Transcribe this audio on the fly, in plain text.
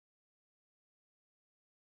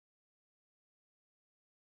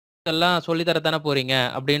எல்லாம் சொல்லி தரத்தானே போறீங்க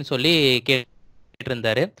அப்படின்னு சொல்லி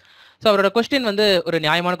கேட்டிருந்தாரு. ஸோ அவரோட கொஸ்டின் வந்து ஒரு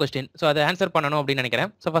நியாயமான கொஸ்டின். ஸோ அதை ஆன்சர் பண்ணணும் அப்படின்னு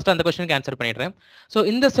நினைக்கிறேன். ஸோ ஃபர்ஸ்ட் அந்த கொஸ்டினுக்கு ஆன்சர் பண்ணிடுறேன். ஸோ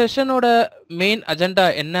இந்த செஷனோட மெயின் அஜெண்டா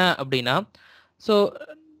என்ன அப்படின்னா, ஸோ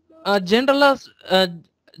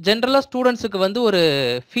ஜென்ரலாக ஸ்டூடெண்ட்ஸுக்கு வந்து ஒரு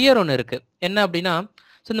ஃபியர் ஒன்று இருக்கு. என்ன அப்படின்னா,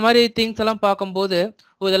 ஸோ இந்த மாதிரி திங்ஸ் எல்லாம் பார்க்கும்போது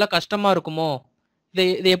இதெல்லாம் கஷ்டமா இருக்குமோ,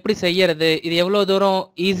 இது எப்படி செய்யறது, இது எவ்வளோ தூரம்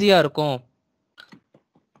ஈஸியா இருக்கும்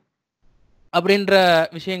அப்படின்ற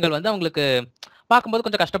விஷயங்கள் வந்து அவங்களுக்கு பார்க்கும்போது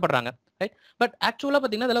கொஞ்சம் கஷ்டப்படுறாங்க. ரைட்? பட் ஆக்சுவலாக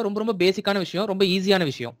பார்த்தீங்கன்னா இதெல்லாம் ரொம்ப ரொம்ப பேசிக்கான விஷயம், ரொம்ப ஈஸியான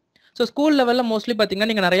விஷயம். ஸோ ஸ்கூல் லெவலில் மோஸ்ட்லி பார்த்தீங்கன்னா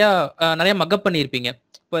நீங்கள் நிறையா மக்கப் பண்ணியிருப்பீங்க.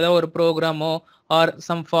 இப்போ ஏதாவது ஒரு ப்ரோக்ராமோ ஆர்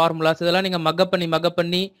சம் ஃபார்முலாஸ் இதெல்லாம் நீங்கள் மக்கப்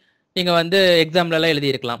பண்ணி நீங்கள் வந்து எக்ஸாம்லலாம்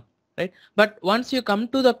எழுதியிருக்கலாம். Right? But once you come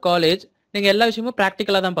to the college நீங்கள் எல்லா விஷயமும்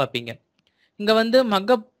ப்ராக்டிக்கலாக தான் பார்ப்பீங்க. இங்கே வந்து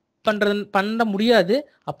மக்கப் பண்ண முடியாது.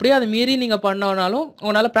 அப்படியே அதை மீறி நீங்கள் பண்ணனாலும்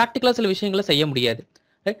உங்களால் ப்ராக்டிக்கலாக சில விஷயங்களை செய்ய முடியாது.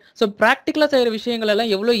 ரைட்? ஸோ ப்ராக்டிக்கலாக செய்கிற விஷயங்கள்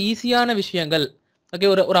எல்லாம் எவ்வளோ ஈஸியான விஷயங்கள். ஓகே,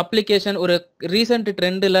 ஒரு அப்ளிகேஷன், ஒரு ரீசெண்ட்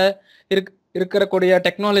ட்ரெண்டில் இருக்கக்கூடிய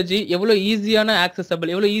டெக்னாலஜி எவ்வளோ ஈஸியான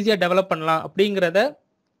ஆக்சசபிள், எவ்வளோ ஈஸியாக டெவலப் பண்ணலாம் அப்படிங்கிறத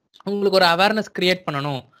உங்களுக்கு ஒரு அவேர்னஸ் கிரியேட்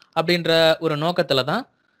பண்ணணும் அப்படின்ற ஒரு நோக்கத்தில் தான்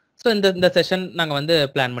ஸோ இந்த செஷன் நாங்கள் வந்து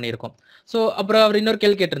பிளான் பண்ணியிருக்கோம். ஸோ அப்புறம் அவர் இன்னொரு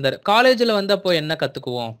கேள்வி கேட்டிருந்தார், காலேஜில் வந்து அப்போ என்ன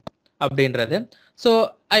கற்றுக்குவோம் அப்படின்றது. So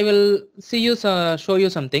I will show you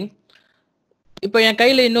something. இப்போ என்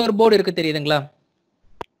கையில் இன்னொரு போர்டு இருக்கு, தெரியுதுங்களா?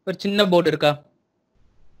 ஒரு சின்ன போர்டு இருக்கா?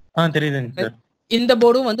 தெரியுதுங்க சார். இந்த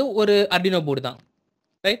போர்டும் வந்து ஒரு Arduino போர்டு தான்.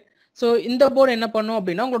 ரைட்? ஸோ இந்த போர்டு என்ன பண்ணும்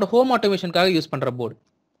அப்படின்னா உங்களோட ஹோம் ஆட்டோமேஷனுக்காக யூஸ் பண்ணுற போர்டு.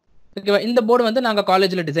 ஓகேவா? இந்த போர்டு வந்து நாங்கள்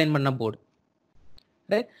காலேஜில் டிசைன் பண்ண போர்டு.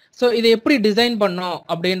 ரைட்? ஸோ இதை எப்படி டிசைன் பண்ணோம்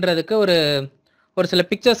அப்படின்றதுக்கு ஒரு சில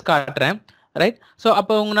பிக்சர்ஸ் காட்டுறேன். ரைட்? ஸோ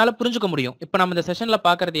அப்போ உங்களால் புரிஞ்சுக்க முடியும் இப்போ நம்ம இந்த செஷனில்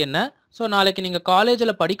பார்க்குறது என்ன. ஸோ நாளைக்கு நீங்கள்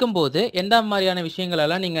காலேஜில் படிக்கும்போது எந்த மாதிரியான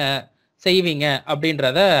விஷயங்களெல்லாம் நீங்கள் செய்வீங்க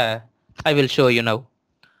அப்படின்றத I will show you now.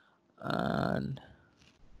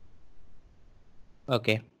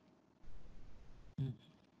 Okay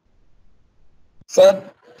sir.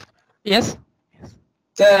 Yes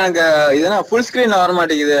sir, எனக்கு இதுனா ஃபுல் ஸ்கிரீன்ல வர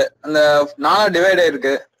மாட்டேங்குது. அந்த 4 டிவைட்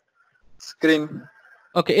ஆயிருக்கு ஸ்கிரீன்.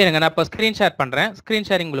 ஓகே, இருங்க நான் இப்போ ஸ்க்ரீன் ஷேர் பண்ணுறேன். ஸ்க்ரீன்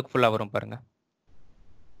ஷேரிங் உங்களுக்கு ஃபுல்லாக வரும் பாருங்க.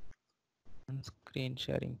 Screen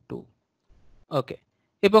sharing 2. ஓகே,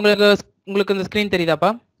 இப்போ உங்களுக்கு இந்த ஸ்க்ரீன்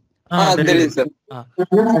தெரியுதாப்பா? தெரியுது சார்.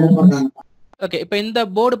 ஓகே, இப்போ இந்த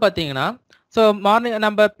போர்டு பார்த்தீங்கன்னா, ஸோ மார்னிங்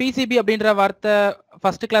நம்ம பிசிபி அப்படின்ற வார்த்தை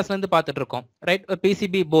ஃபர்ஸ்ட் கிளாஸ்லேருந்து பார்த்துட்டு இருக்கோம். ரைட்? ஒரு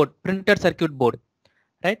PCB board, printed circuit board.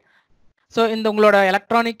 Right? So இந்த உங்களோட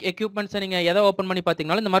எலக்ட்ரானிக் எக்யூப்மெண்ட்ஸை நீங்கள் எதை ஓப்பன் பண்ணி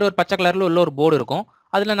பார்த்தீங்கனாலும் இந்த மாதிரி ஒரு பச்சை கலரில் உள்ள ஒரு போர்டு இருக்கும்.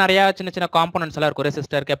 அதில் நிறையா சின்ன சின்ன காம்போனன்ட்ஸ் எல்லாம் இருக்கும்.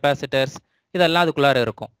 ரெசிஸ்டர், கெப்பாசிட்டர்ஸ் இதெல்லாம் அதுக்குள்ளார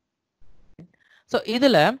இருக்கும். ஸோ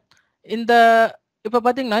இதில் இப்போ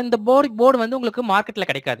பார்த்தீங்கன்னா இந்த போர்டு வந்து உங்களுக்கு மார்க்கெட்டில்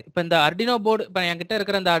கிடைக்காது. இப்போ இந்த Arduino போர்டு, இப்போ என்கிட்ட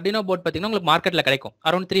இருக்கிற இந்த Arduino போர்டு பார்த்தீங்கன்னா உங்களுக்கு மார்க்கெட்டில் கிடைக்கும்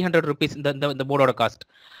அரௌண்ட் 300 rupees இந்த போர்டோட காஸ்ட்.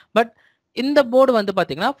 பட் இந்த போர்டு வந்து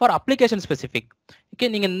பார்த்தீங்கன்னா ஃபார் அப்ளிகேஷன் ஸ்பெசிஃபிக். ஓகே,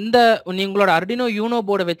 நீங்கள் உங்களோட Arduino Uno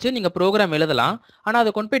போர்டை வச்சு நீங்கள் ப்ரோக்ராம் எழுதலாம். ஆனால்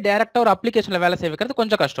அதை கொண்டு போய் டேரெக்டாக ஒரு அப்ளிகேஷனில் வேலை செய்ய வைக்கிறது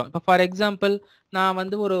கொஞ்சம் கஷ்டம். இப்போ ஃபார் எக்ஸாம்பிள் நான்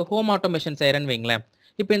வந்து ஒரு ஹோம் ஆட்டோமேஷன் செய்கிறேன்னு வைங்களேன்.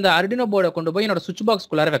 இப்போ இந்த Arduino போர்டை கொண்டு போய் என்னோட சுவிட்ச்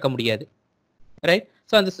பாக்ஸ்குள்ளார வைக்க முடியாது. ரைட்?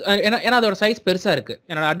 ஸோ ஏன்னா அதோட சைஸ் பெருசாக இருக்குது.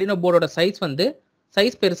 என்னோட Arduino போர்டோட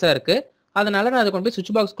சைஸ் பெருசாக இருக்குது. அதனால நான் அதை கொண்டு போய்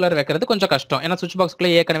சுவிட்ச் பாக்ஸ்குள்ளார வைக்கிறது கொஞ்சம் கஷ்டம். ஏன்னா சுவிட்ச்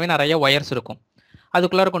பாக்ஸ்குள்ளே ஏற்கனவே நிறைய ஒயர்ஸ் இருக்கும்.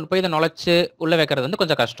 அதுக்குள்ளார கொண்டு போய் இதை நுழைச்சு உள்ளே வைக்கிறது வந்து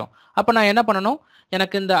கொஞ்சம் கஷ்டம். அப்போ நான் என்ன பண்ணணும்,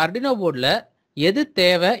 எனக்கு இந்த Arduino போர்டில் எது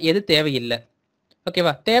தேவை எது தேவையில்லை,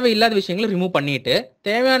 ஓகேவா, தேவையில்லாத விஷயங்களை ரிமூவ் பண்ணிட்டு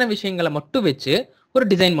தேவையான விஷயங்களை மட்டும் வச்சு ஒரு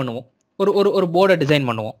டிசைன் பண்ணுவோம். ஒரு போர்டை டிசைன்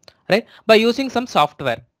பண்ணுவோம். Right? By using some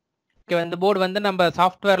software. ஓகேவா? இந்த போர்டு வந்து நம்ம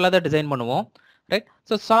சாஃப்ட்வேரில் தான் டிசைன் பண்ணுவோம். ரைட்?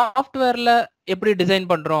 ஸோ சாஃப்ட்வேரில் எப்படி டிசைன்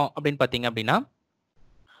பண்ணுறோம் அப்படின்னு பார்த்தீங்க அப்படின்னா,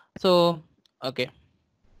 ஸோ ஓகே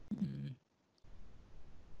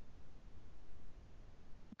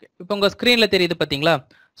இப்போ உங்கள் ஸ்க்ரீனில் தெரியுது பார்த்தீங்களா?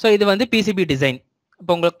 ஸோ இது வந்து பிசிபி டிசைன்.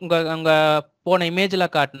 இப்போ உங்கள் போன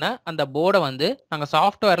இமேஜில் காட்டின அந்த போர்டை வந்து நாங்கள்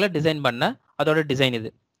சாஃப்ட்வேரில் டிசைன் பண்ண அதோட டிசைன் இது.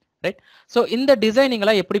 ரைட்? ஸோ இந்த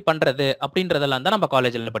டிசைனிங்கெல்லாம் எப்படி பண்ணுறது அப்படின்றதெல்லாம் தான் நம்ம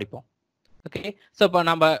காலேஜில் படிப்போம். ஓகே, ஸோ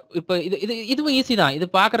இப்போ இதுவும் ஈஸி தான். இது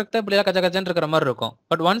பார்க்குறதுக்கு தான் இப்படிலாம் கஜ கஜன்னு இருக்கிற மாதிரி இருக்கும்.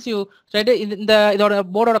 பட் ஒன்ஸ் யூ ஸ்ட்ரைட் இதோட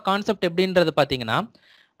போர்டோட கான்செப்ட் எப்படின்றது பார்த்தீங்கன்னா,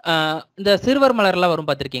 இந்த சிறுவர் மலர்லாம் வரும்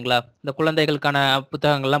பார்த்துருக்கீங்களா? இந்த குழந்தைகளுக்கான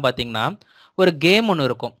புத்தகங்கள்லாம் பார்த்தீங்கன்னா ஒரு கேம் ஒன்று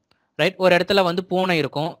இருக்கும். ரைட்? ஒரு இடத்துல வந்து பூனை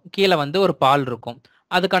இருக்கும், கீழே வந்து ஒரு பால் இருக்கும்.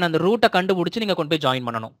 அதுக்கான அந்த ரூட்டை கண்டுபிடிச்சி நீங்கள் கொண்டு போய் ஜாயின்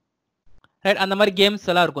பண்ணணும். ரைட்? அந்த மாதிரி கேம்ஸ்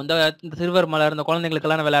எல்லாம் இருக்கும். இந்த சிறுவர் மலர், இந்த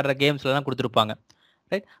குழந்தைங்களுக்கெல்லாம் விளையாடுற கேம்ஸ்லாம் கொடுத்துருப்பாங்க.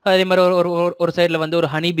 ரைட்? அதே மாதிரி ஒரு சைடில் வந்து ஒரு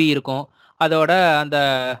ஹனி பீ இருக்கும்.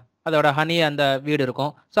 அதோட ஹனி அந்த வீடு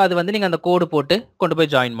இருக்கும். ஸோ அது வந்து நீங்கள் அந்த கோடு போட்டு கொண்டு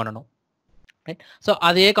போய் ஜாயின் பண்ணணும். ரைட்? ஸோ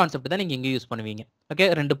அதே கான்செப்ட் தான் நீங்கள் இங்கே யூஸ் பண்ணுவீங்க. ஓகே,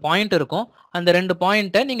 2 பாயிண்ட் இருக்கும். அந்த 2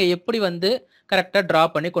 பாயிண்ட்டை நீங்கள் எப்படி வந்து கரெக்டாக ட்ரா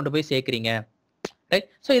பண்ணி கொண்டு போய் சேர்க்குறீங்க. ரைட்?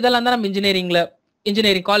 ஸோ இதெல்லாம் தான் நம்ம இன்ஜினியரிங்கில்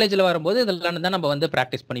இன்ஜினியரிங் காலேஜில் வரும்போது இதெல்லாம் தான் நம்ம வந்து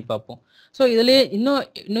ப்ராக்டிஸ் பண்ணி பார்ப்போம். ஸோ இதுலேயே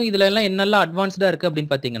இன்னும் இதுல எல்லாம் என்னெல்லாம் அட்வான்ஸ்டாக இருக்குது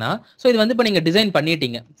அப்படின்னு பார்த்தீங்கன்னா, ஸோ இது வந்து இப்போ நீங்கள் டிசைன்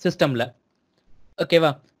பண்ணிட்டீங்க சிஸ்டமில்,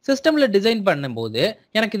 ஓகேவா? சிஸ்டமில் டிசைன் பண்ணும்போது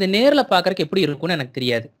எனக்கு இது நேரில் பார்க்குறக்கு எப்படி இருக்கும்னு எனக்கு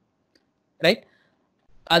தெரியாது, ரைட்?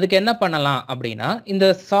 அதுக்கு என்ன பண்ணலாம் அப்படின்னா, இந்த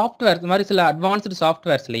சாஃப்ட்வேர் மாதிரி சில அட்வான்ஸ்டு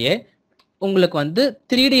சாஃப்ட்வேர்ஸ்லேயே உங்களுக்கு வந்து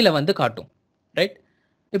 3Dல வந்து காட்டும், ரைட்?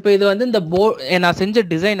 இப்போ இது வந்து இந்த நான் செஞ்ச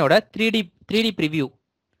டிசைனோட 3D ப்ரிவ்யூ,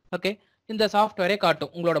 ஓகே? இந்த சாஃப்ட்வேரே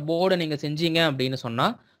காட்டும் உங்களோட போர்டை நீங்கள் செஞ்சீங்க அப்படின்னு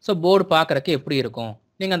சொன்னால். ஸோ போர்டு பார்க்குறக்கு எப்படி இருக்கும்,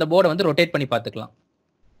 நீங்கள் அந்த போர்டை வந்து ரொட்டேட் பண்ணி பார்த்துக்கலாம்,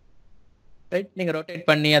 ரைட்? நீங்கள் ரொட்டேட்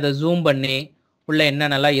பண்ணி அதை ஜூம் பண்ணி உள்ள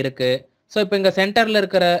என்னென்னலாம் இருக்குது. ஸோ இப்போ இங்கே சென்டரில்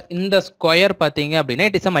இருக்கிற இந்த ஸ்கொயர் பார்த்தீங்க அப்படின்னா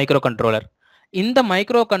it is a micro controller. இந்த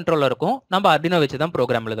மைக்ரோ கண்ட்ரோலருக்கும் நம்ம Arduino வச்சு தான்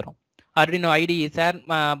ப்ரோக்ராம் எழுதுறோம். Arduino IDE sir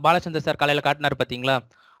Balachander sir காலையில் காட்டினார் பார்த்தீங்களா,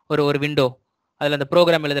 ஒரு விண்டோ, அதில் அந்த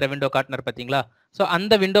ப்ரோக்ராம் எழுதுகிற விண்டோ காட்டினார் பார்த்தீங்களா. ஸோ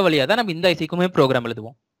அந்த விண்டோ வழியாக தான் நம்ம இந்த ஐசிக்குமே ப்ரோக்ராம்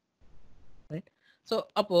எழுதுவோம், ரைட்? ஸோ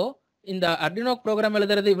அப்போது இந்த Arduino ப்ரோக்ராம்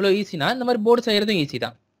எழுதுறது இவ்வளோ ஈஸினா இந்த மாதிரி போர்டு செய்கிறதும் ஈஸி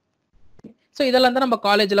தான். ஸோ இதெல்லாம் தான் நம்ம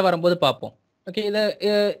காலேஜில் வரும்போது பார்ப்போம், ஓகே?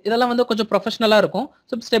 இதெல்லாம் வந்து கொஞ்சம் ப்ரொஃபஷனலாக இருக்கும்.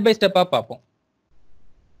 ஸோ ஸ்டெப் பை ஸ்டெப்பாக பார்ப்போம்,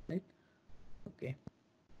 ரைட்? ஓகே.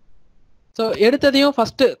 ஸோ எடுத்ததையும்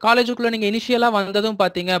ஃபஸ்ட்டு காலேஜுக்குள்ளே நீங்கள் இனிஷியலாக வந்ததும்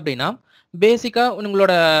பார்த்தீங்க அப்படின்னா பேசிக்காக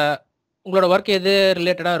உங்களோட ஒர்க் எது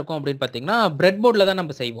ரிலேட்டடாக இருக்கும் அப்படின்னு பார்த்தீங்கன்னா பிரெட் போர்டில் தான்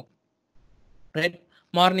நம்ம செய்வோம், ரைட்?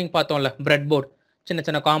 மார்னிங் பார்த்தோம்ல பிரெட் போர்டு, சின்ன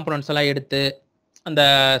சின்ன காம்பனன்ட்ஸ் எல்லாம் எடுத்து அந்த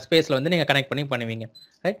ஸ்பேஸில் வந்து நீங்கள் கனெக்ட் பண்ணி பண்ணுவீங்க,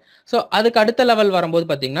 ரைட்? ஸோ அதுக்கு அடுத்த லெவல் வரும்போது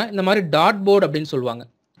பார்த்தீங்கன்னா இந்த மாதிரி டாட் போர்டு அப்படின்னு சொல்லுவாங்க,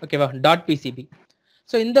 ஓகேவா? Dot PCB.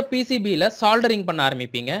 ஸோ இந்த பிசிபியில் சால்டரிங் பண்ண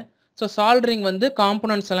ஆரம்பிப்பீங்க. ஸோ சால்டரிங் வந்து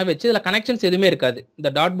காம்பனன்ட்ஸ் எல்லாம் வச்சு இதில் கனெக்ஷன்ஸ் எதுவுமே இருக்காது. இந்த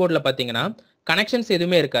டாட் போர்டில் பார்த்தீங்கன்னா கனெக்ஷன்ஸ்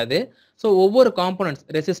எதுவுமே இருக்காது. ஸோ ஒவ்வொரு காம்பனன்ட்ஸ்,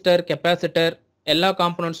 ரெசிஸ்டர், கெப்பாசிட்டர், எல்லா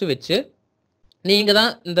காம்பனன்ட்ஸும் வச்சு நீங்கள்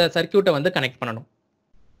தான் இந்த சர்க்கியூட்டை வந்து கனெக்ட் பண்ணணும்,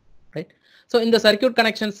 ரைட்? ஸோ இந்த சர்க்கியூட்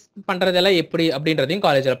கனெக்ஷன்ஸ் பண்ணுறதெல்லாம் எப்படி அப்படின்றதையும்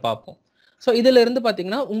காலேஜில் பார்ப்போம். ஸோ இதில் இருந்து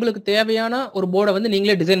பார்த்தீங்கன்னா உங்களுக்கு தேவையான ஒரு போர்டை வந்து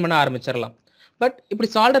நீங்களே டிசைன் பண்ண ஆரம்பிச்சிடலாம். பட் இப்படி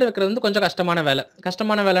சால்டர் வைக்கிறது வந்து கொஞ்சம்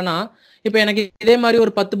கஷ்டமான வேலைனா, இப்போ எனக்கு இதே மாதிரி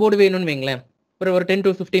ஒரு 10 போர்டு வேணும்னு வைங்களேன், ஒரு 10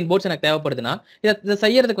 to 15 போர்ட்ஸ் எனக்கு தேவைப்படுதுன்னா இதை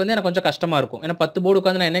செய்யறதுக்கு வந்து எனக்கு கொஞ்சம் கஷ்டமா இருக்கும். ஏன்னா 10 போர்டு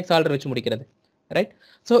உட்காந்து நான் என்ன சால்டர் வச்சு முடிக்கிறது, ரைட்?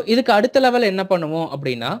 ஸோ இதுக்கு அடுத்த லெவல் என்ன பண்ணுவோம்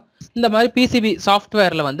அப்படின்னா இந்த மாதிரி பிசிபி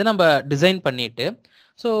சாஃப்ட்வேரில் வந்து நம்ம டிசைன் பண்ணிட்டு,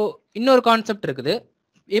 ஸோ இன்னொரு கான்செப்ட் இருக்குது,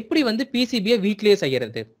 எப்படி வந்து பிசிபியை வீட்லேயே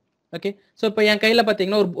செய்யறது, ஓகே? ஸோ இப்போ என் கையில்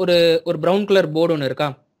பார்த்தீங்கன்னா ஒரு ப்ரௌன் கலர் போர்டு ஒன்று இருக்கா.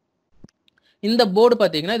 இந்த போர்டு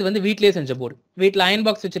பார்த்தீங்கன்னா இது வந்து வீட்லேயே செஞ்ச போர்டு. வீட்டில் அயன்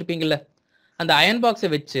பாக்ஸ் வச்சுருப்பீங்கல்ல, அந்த அயன் பாக்ஸை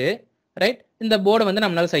வச்சு, ரைட், இந்த போர்டை வந்து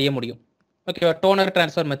நம்மளால செய்ய முடியும், ஓகேவா? டோனர்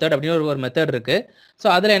ட்ரான்ஸ்ஃபர் மெத்தட் அப்படின்னு ஒரு மெத்தட் இருக்குது. ஸோ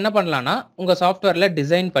அதில் என்ன பண்ணலான்னா உங்கள் சாஃப்ட்வேரில்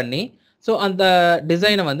டிசைன் பண்ணி, ஸோ அந்த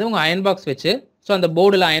டிசைனை வந்து உங்கள் அயன் பாக்ஸ் வச்சு, ஸோ அந்த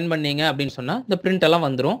போர்டில் அயன் பண்ணீங்க அப்படின்னு சொன்னால் இந்த பிரிண்ட் எல்லாம்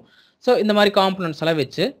வந்துடும். ஸோ இந்த மாதிரி காம்பனன்ட்ஸ் எல்லாம்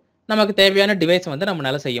வச்சு நமக்கு தேவையான டிவைஸை வந்து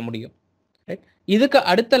நம்மளால செய்ய முடியும், ரைட்? இதுக்கு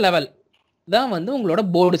அடுத்த லெவல் தான் வந்து உங்களோட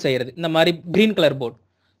போர்டு செய்கிறது, இந்த மாதிரி க்ரீன் கலர் போர்டு.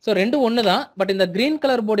 ஸோ ரெண்டும் ஒன்று தான். பட் இந்த க்ரீன்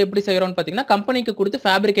கலர் போர்டு எப்படி செய்கிறோம்னு பார்த்தீங்கன்னா கம்பெனிக்கு கொடுத்து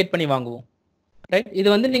ஃபேப்ரிகேட் பண்ணி வாங்குவோம், ரைட்? இது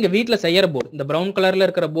வந்து நீங்கள் வீட்டில் செய்கிற போர்டு. இந்த ப்ரௌன் கலரில்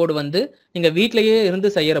இருக்கிற போர்டு வந்து நீங்கள் வீட்டிலேயே இருந்து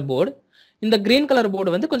செய்கிற போர்டு. இந்த க்ரீன் கலர்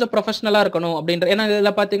போர்டு வந்து கொஞ்சம் ப்ரொஃபஷனலாக இருக்கணும் அப்படின்ற, ஏன்னா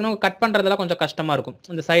இதில் பார்த்தீங்கன்னா கட் பண்ணுறதெல்லாம் கொஞ்சம் கஷ்டமாக இருக்கும்.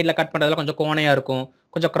 இந்த சைடில் கட் பண்ணுறதெல்லாம் கொஞ்சம் கோணையாக இருக்கும்,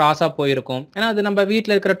 கொஞ்சம் கிராஸாக போயிருக்கும். ஏன்னா அது நம்ம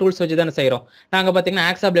வீட்டில் இருக்கிற டூல்ஸ் வச்சு தானே செய்கிறோம். நாங்கள் பார்த்தீங்கன்னா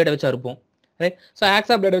ஆக்ஸா பிளேடை வச்சு அறுப்போம், ரைட்? ஸோ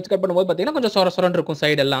ஆக்ஸா பிளேடை வச்சு கட் பண்ணும்போது பார்த்தீங்கன்னா கொஞ்சம் சொரன்னு இருக்கும்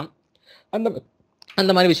சைடெல்லாம்,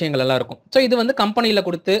 அந்த மாதிரி விஷயங்கள் எல்லாம் இருக்கும். ஸோ இது வந்து கம்பெனியில்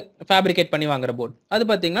கொடுத்து ஃபேப்ரிகேட் பண்ணி வாங்குற போர்டு. அது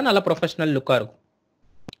பார்த்தீங்கன்னா நல்லா ப்ரொஃபஷனல் லுக்காக இருக்கும்.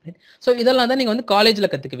 ஸோ இதெல்லாம் தான் நீங்கள் வந்து காலேஜில்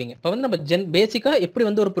கற்றுக்குவீங்க. இப்போ வந்து நம்ம பேசிக்காக எப்படி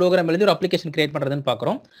வந்து ஒரு ப்ரோக்ராம் எழுதி ஒரு அப்ளிகேஷன் கிரியேட் பண்ணுறதுன்னு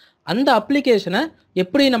பார்க்குறோம். அந்த அப்ளிகேஷனை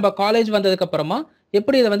எப்படி நம்ம காலேஜ் வந்ததுக்கு அப்புறமா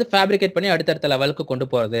எப்படி இதை வந்து ஃபேப்ரிகேட் பண்ணி அடுத்தடுத்த லெவலுக்கு கொண்டு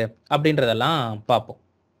போகிறது அப்படின்றதெல்லாம் பார்ப்போம்.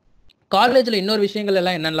 காலேஜில் இன்னொரு விஷயங்கள்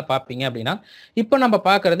எல்லாம் என்னென்ன பார்ப்பீங்க அப்படின்னா, இப்போ நம்ம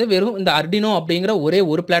பார்க்குறது வெறும் இந்த Arduino அப்படிங்கிற ஒரே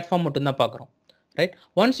ஒரு பிளாட்ஃபார்ம் மட்டும்தான் பார்க்குறோம், right?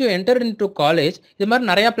 Once you enter in to college இது மாதிரி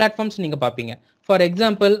நிறையா பிளாட்ஃபார்ம்ஸ் நீங்கள் பார்ப்பீங்க. ஃபார்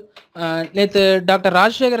எக்ஸாம்பிள் நேற்று டாக்டர்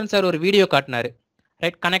ராஜசேகரன் சார் ஒரு வீடியோ காட்டினார்,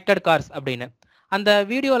 ரைட்? கனெக்டட் கார்ஸ் அப்படின்னு. அந்த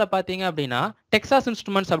வீடியோவில் பார்த்தீங்க அப்படின்னா டெக்சாஸ்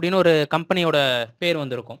இன்ஸ்ட்ருமெண்ட்ஸ் அப்படின்னு ஒரு கம்பெனியோட பேர்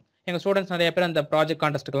வந்திருக்கும். எங்கள் ஸ்டூடெண்ட்ஸ் நிறைய பேர் அந்த ப்ராஜெக்ட்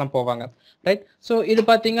கான்டெஸ்ட்டுக்கெல்லாம் போவாங்க, ரைட்? ஸோ இது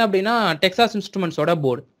பார்த்தீங்க அப்படின்னா டெக்சாஸ் இன்ஸ்ட்ருமெண்ட்ஸோட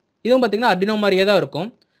போர்டு. இதுவும் பார்த்தீங்கன்னா Arduino மாதிரியே தான் இருக்கும்,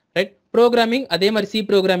 ரைட்? ப்ரோக்ராமிங் அதே மாதிரி சி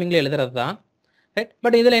ப்ரோக்ராமிங்கில் எழுதுறது தான், ரைட்?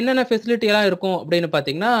 பட் இதில் என்னென்ன ஃபெசிலிட்டியெல்லாம் இருக்கும் அப்படின்னு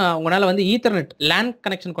பார்த்தீங்கன்னா உங்களால் வந்து ஈத்தர்நெட் லேன்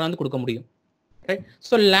கனெக்ஷன் கொண்டாந்து கொடுக்க முடியும், ரைட்?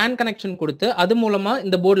 ஸோ லேன் கனெக்ஷன் கொடுத்து அது மூலமாக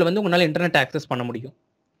இந்த போர்டில் வந்து உங்களால் இன்டர்நெட் ஆக்சஸ் பண்ண முடியும்,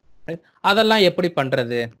 ரைட்? அதெல்லாம் எப்படி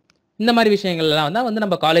பண்ணுறது, இந்த மாதிரி விஷயங்கள்லாம் வந்து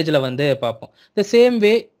நம்ம காலேஜில் வந்து பார்ப்போம். த சேம்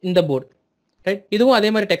வே இந்த போர்டு, ரைட்? இதுவும் அதே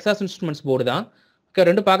மாதிரி டெக்சாஸ் இன்ஸ்ட்ருமெண்ட்ஸ் போர்டு தான்.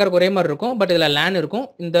 ரெண்டும் பார்க்குறக்கு ஒரே மாதிரி இருக்கும், பட் இதில் லேன் இருக்கும்,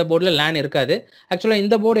 இந்த போர்டில் லேன் இருக்காது. ஆக்சுவலாக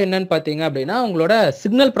இந்த போர்டு என்னன்னு பார்த்தீங்க அப்படின்னா உங்களோட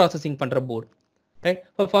சிக்னல் ப்ராசஸிங் பண்ணுற போர்டு, ரைட்?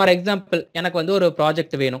 இப்போ ஃபார் எக்ஸாம்பிள் எனக்கு வந்து ஒரு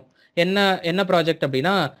ப்ராஜெக்ட் வேணும். என்ன ப்ராஜெக்ட்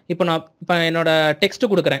அப்படின்னா, இப்போ என்னோட டெக்ஸ்ட்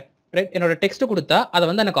கொடுக்குறேன், ரைட்? என்னோட டெக்ஸ்ட் கொடுத்தா அதை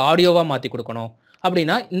வந்து எனக்கு ஆடியோவாக மாற்றி கொடுக்கணும்,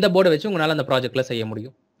 அப்படின்னா இந்த போர்டை வச்சு உங்களால் அந்த ப்ராஜெக்ட்ல செய்ய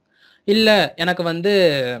முடியும். இல்லை எனக்கு வந்து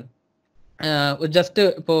ஜஸ்ட்டு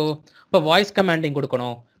இப்போ வாய்ஸ் கமாண்டிங்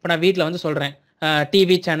கொடுக்கணும். இப்போ நான் வீட்டில் வந்து சொல்கிறேன்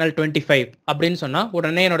டிவி சேனல் 25 அப்படின்னு சொன்னால்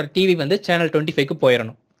உடனே என்னோட டிவி வந்து சேனல் 25க்கு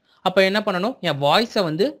போயிடணும். அப்போ என்ன பண்ணணும், என் வாய்ஸை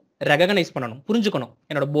வந்து ரெகனைஸ் பண்ணணும், புரிஞ்சுக்கணும்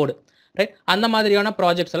என்னோட போர்டு, ரைட்? அந்த மாதிரியான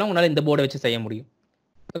ப்ராஜெக்ட்ஸ் எல்லாம் உங்களால் இந்த போர்டை வச்சு செய்ய முடியும்.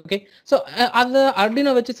 ஓகே, ஸோ அதை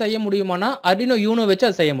Arduino வச்சு செய்ய முடியுமானா Arduino Uno வச்சு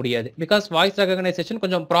அது செய்ய முடியாது. பிகாஸ் வாய்ஸ் ரெகனைசேஷன்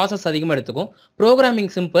கொஞ்சம் ப்ராசஸ் அதிகமாக எடுத்துக்கும்.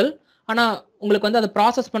 ப்ரோக்ராமிங் சிம்பிள், ஆனால் உங்களுக்கு வந்து அதை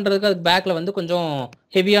ப்ராசஸ் பண்ணுறதுக்கு அதுக்கு பேக்கில் வந்து கொஞ்சம்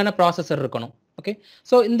ஹெவியான ப்ராசஸர் இருக்கணும். ஓகே,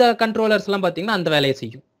 ஸோ இந்த கண்ட்ரோலர்ஸ்லாம் பார்த்தீங்கன்னா அந்த வேலையை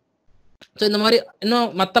செய்யும். ஸோ இந்த மாதிரி இன்னும்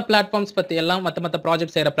மற்ற பிளாட்ஃபார்ம்ஸ் பற்றி எல்லாம் மற்ற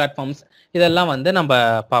ப்ராஜெக்ட் செய்கிற பிளாட்ஃபார்ம்ஸ் இதெல்லாம் வந்து நம்ம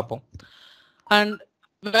பார்ப்போம். அண்ட்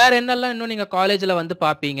வேற என்னெல்லாம் இன்னும் நீங்கள் காலேஜில் வந்து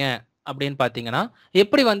பார்ப்பீங்க அப்படின்னு பார்த்தீங்கன்னா,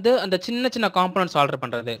 எப்படி வந்து அந்த சின்ன சின்ன காம்போனன்ட்ஸ் ஆல்டர்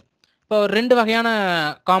பண்ணுறது. இப்போ 2 வகையான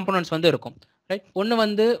காம்போனன்ட்ஸ் வந்து இருக்கும், ரைட்? ஒன்று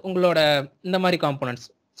வந்து உங்களோட இந்த மாதிரி காம்போனன்ட்ஸ்.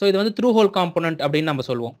 ஸோ இது வந்து த்ரூ ஹோல் காம்போனன்ட் அப்படின்னு நம்ம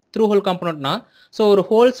சொல்லுவோம். த்ரூ ஹோல் காம்போனன்ட்னா ஸோ ஒரு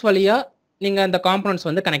ஹோல்ஸ் வழியாக நீங்கள் அந்த காம்போனன்ட்ஸ்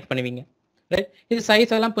வந்து கனெக்ட் பண்ணுவீங்க, ரைட்? இது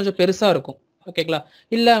சைஸ் எல்லாம் கொஞ்சம் பெருசாக இருக்கும், ஓகேங்களா?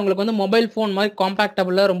 இல்லை உங்களுக்கு வந்து மொபைல் ஃபோன் மாதிரி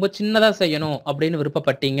காம்பேக்டபுளாக ரொம்ப சின்னதாக செய்யணும் அப்படின்னு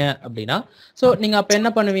விருப்பப்பட்டீங்க அப்படின்னா ஸோ நீங்கள் அப்போ என்ன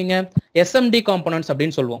பண்ணுவீங்க, SMD காம்போனன்ட்ஸ்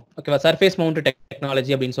அப்படின்னு சொல்லுவோம், ஓகேவா? சர்ஃபேஸ் மவுண்ட்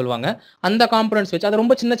டெக்னாலஜி அப்படின்னு சொல்லுவாங்க. அந்த காம்போனன்ட்ஸ் வச்சு அது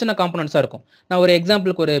ரொம்ப சின்ன சின்ன காம்போனன்ட்ஸாக இருக்கும். நான் ஒரு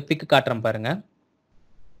எக்ஸாம்பிளுக்கு ஒரு பிக் காட்டுறேன் பாருங்க.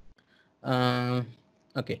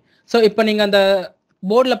 ஓகே, ஸோ இப்போ நீங்கள் அந்த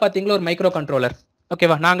போர்டில் பார்த்தீங்களா ஒரு மைக்ரோ கண்ட்ரோலர்,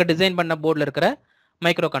 ஓகேவா? நாங்கள் டிசைன் பண்ண போர்டில் இருக்கிற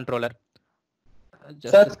micro controller.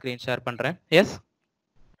 Just screen share பண்ணுறேன். எஸ்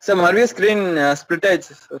சார், மறுபடியும் ஸ்கிரீன் ஸ்ப்ளிட்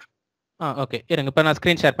ஆயிடுச்சு சார். ஓகே, இருங்க, இப்போ நான்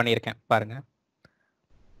ஸ்க்ரீன் ஷேர் பண்ணியிருக்கேன் பாருங்க.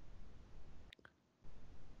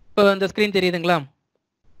 இப்போ இந்த ஸ்க்ரீன் தெரியுதுங்களா?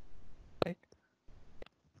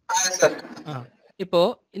 இப்போ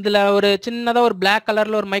இதுல ஒரு சின்னதா ஒரு பிளாக்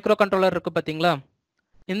கலர்ல ஒரு மைக்ரோ கண்ட்ரோலர் இருக்கு பாத்தீங்களா?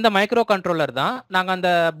 இந்த மைக்ரோ கண்ட்ரோலர் தான் நாங்க அந்த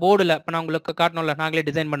போர்டுல இப்போ நான் உங்களுக்கு காட்டணும்ல, நாங்களே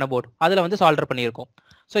டிசைன் பண்ண போர்டு, அதுல வந்து சால்டர் பண்ணியிருக்கோம்.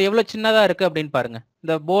 ஸோ எவ்வளவு சின்னதா இருக்கு அப்படின்னு பாருங்க.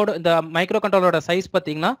 இந்த போர்டு, இந்த மைக்ரோ கண்ட்ரோலரோட சைஸ்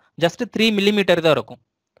பார்த்தீங்கன்னா ஜஸ்ட் 3 மில்லிமீட்டர் தான் இருக்கும்.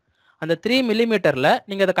 அந்த 3 மில்லிமீட்டர்ல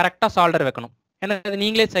நீங்க அதை கரெக்டா சால்டர் வைக்கணும். ஏன்னா அது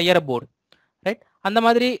நீங்களே செய்யற போர்டு, ரைட்? அந்த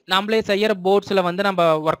மாதிரி நாமளே செய்யற போர்ட்ஸ்ல வந்து நம்ம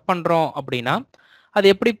ஒர்க் பண்றோம் அப்படின்னா அது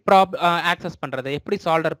எப்படி ஆக்சஸ் பண்றது, எப்படி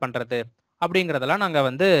சால்டர் பண்றது அப்படிங்கிறதெல்லாம் நாங்க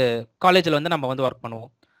வந்து காலேஜில் வந்து நம்ம வந்து ஒர்க்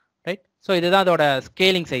பண்ணுவோம், ரைட்? ஸோ இதுதான் அதோட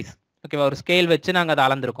ஸ்கேலிங் சைஸ், ஓகேவா? ஒரு ஸ்கேல் வச்சு நாங்கள் அதை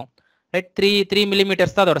அளந்துருக்கோம், ரைட்? 3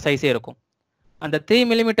 மில்லிமீட்டர்ஸ் தான் அதோட சைஸே இருக்கும். அந்த 3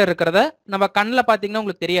 மில்லிமீட்டர் இருக்கிறத நம்ம கண்ணில் பார்த்தீங்கன்னா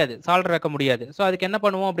உங்களுக்கு தெரியாது, சால்டர் வைக்க முடியாது. ஸோ அதுக்கு என்ன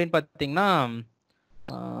பண்ணுவோம் அப்படின்னு பார்த்தீங்கன்னா,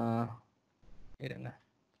 இருங்க,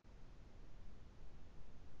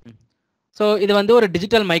 ஸோ இது வந்து ஒரு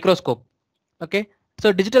digital microscope, okay? So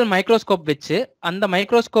digital microscope வச்சு அந்த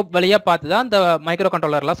மைக்ரோஸ்கோப் வழியாக பார்த்து தான் அந்த மைக்ரோ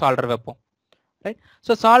கண்ட்ரோலர்லாம் சால்டர் வைப்போம், ரைட்?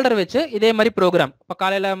 ஸோ சால்டர் வச்சு இதே மாதிரி ப்ரோக்ராம், இப்போ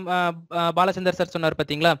காலையில் பாலச்சந்தர் சார் சொன்னார்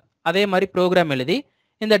பார்த்தீங்களா, அதே மாதிரி ப்ரோக்ராம் எழுதி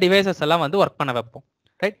இந்த டிவைசஸ் எல்லாம் வந்து ஒர்க் பண்ண வைப்போம்,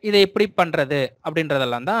 ரைட்? இதை எப்படி பண்ணுறது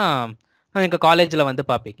அப்படின்றதெல்லாம் தான் எங்கள் காலேஜில் வந்து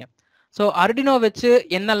பார்ப்பீங்க. ஸோ Arduino வச்சு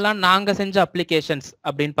என்னெல்லாம் நாங்கள் செஞ்ச அப்ளிகேஷன்ஸ்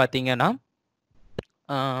அப்படின்னு பார்த்தீங்கன்னா,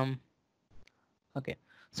 ஓகே,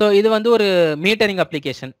 ஸோ இது வந்து ஒரு metering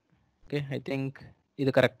application, okay? I think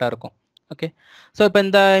இது கரெக்டாக இருக்கும், ஓகே? ஸோ இப்போ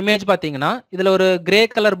இந்த இமேஜ் பார்த்தீங்கன்னா இதில் ஒரு கிரே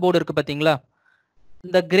கலர் போர்டு இருக்குது பார்த்தீங்களா?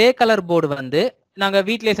 இந்த கிரே கலர் போர்டு வந்து நாங்கள்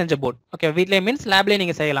வீட்லேயே செஞ்ச போர்டு, ஓகே? வீட்லேயே மீன்ஸ் லேப்லேயே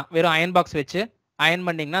நீங்கள் செய்யலாம், வெறும் அயன் பாக்ஸ் வச்சு அயன்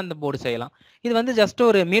பண்ணிங்கன்னா அந்த போர்டு செய்யலாம். இது வந்து ஜஸ்ட்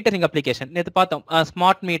ஒரு மீட்டரிங் அப்ளிகேஷன். நேற்று பார்த்தோம்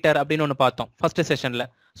ஸ்மார்ட் மீட்டர் அப்படின்னு ஒன்று பார்த்தோம் ஃபர்ஸ்ட் செஷனில்,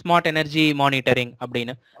 ஸ்மார்ட் எனர்ஜி மானிட்டரிங்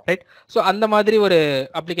அப்படின்னு, ரைட்? ஸோ அந்த மாதிரி ஒரு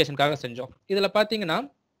அப்ளிகேஷனுக்காக செஞ்சோம். இதில் பார்த்தீங்கன்னா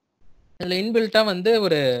இதில் இன்பில்ட்டாக வந்து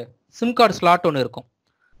ஒரு சிம் கார்டு ஸ்லாட் ஒன்று இருக்கும்.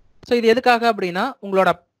 ஸோ இது எதுக்காக அப்படின்னா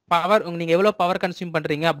உங்களோட பவர், நீங்கள் எவ்வளோ பவர் கன்சியூம்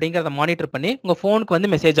பண்ணுறீங்க அப்படிங்கிறத மானிட்டர் பண்ணி உங்கள் ஃபோனுக்கு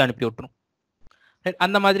வந்து மெசேஜ் அனுப்பி விட்டுரும்,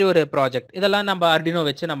 அந்த மாதிரி ஒரு ப்ராஜெக்ட். இதெல்லாம் நம்ம Arduino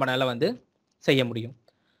வச்சு நம்மளால வந்து செய்ய முடியும்.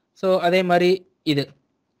 ஸோ அதே மாதிரி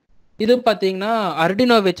இது பார்த்தீங்கன்னா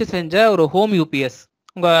Arduino வச்சு செஞ்ச ஒரு ஹோம் யூபிஎஸ்.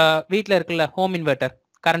 உங்கள் வீட்டில் இருக்குல்ல ஹோம் இன்வெர்ட்டர்,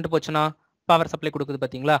 கரண்ட் போச்சுன்னா பவர் சப்ளை கொடுக்குது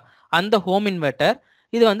பார்த்தீங்களா, அந்த ஹோம் இன்வெர்ட்டர்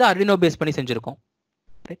இது வந்து Arduino பேஸ் பண்ணி செஞ்சுருக்கோம்.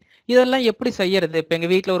 இதெல்லாம் எப்படி செய்யறது? இப்போ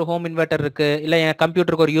எங்கள் வீட்டில் ஒரு ஹோம் இன்வெர்ட்டர் இருக்கு, இல்லை என்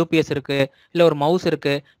கம்ப்யூட்டருக்கு ஒரு யூபிஎஸ் இருக்கு, இல்லை ஒரு மவுஸ்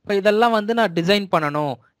இருக்கு. இப்போ இதெல்லாம் வந்து நான் டிசைன்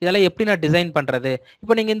பண்ணணும், இதெல்லாம் எப்படி நான் டிசைன் பண்றது?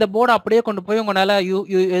 இப்போ நீங்கள் இந்த போர்டை அப்படியே கொண்டு போய் உங்களால்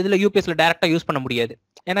இதில் யூபிஎஸ்ல டேரெக்டாக யூஸ் பண்ண முடியாது.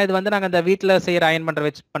 ஏன்னா இது வந்து நாங்கள் இந்த வீட்டில் செய்கிற அயன்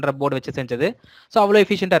பண்ணுற போர்டு வச்சு செஞ்சது. ஸோ அவ்வளோ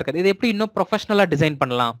எஃபிஷியண்டாக இருக்குது. இது எப்படி இன்னும் ப்ரொஃபஷனலாக டிசைன்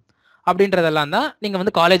பண்ணலாம் அப்படின்றதெல்லாம் தான் நீங்கள்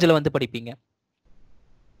வந்து காலேஜில் வந்து படிப்பீங்க,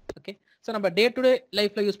 ஓகே? ஸோ நம்ம டே டு டே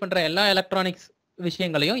லைஃப்ல யூஸ் பண்ணுற எல்லா எலக்ட்ரானிக்ஸ்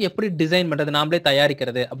விஷயங்களையும் எப்படி டிசைன் பண்ணுறது, நாமளே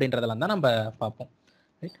தயாரிக்கிறது அப்படின்றதெல்லாம் தான் நம்ம பார்ப்போம்.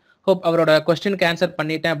 ஹோப் அவரோட கொஸ்டினுக்கு ஆன்சர்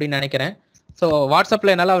பண்ணிட்டேன் அப்படின்னு நினைக்கிறேன். ஸோ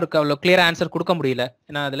வாட்ஸ்அப்பில் என்னால் அவருக்கு அவ்வளோ கிளியராக ஆன்சர் கொடுக்க முடியல,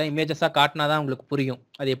 ஏன்னா அதில் இமேஜஸாக காட்டினா தான் உங்களுக்கு புரியும்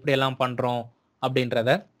அது எப்படி எல்லாம் பண்ணுறோம் அப்படின்றத.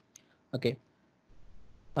 Okay,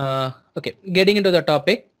 okay, getting into the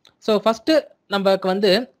topic. So first நமக்கு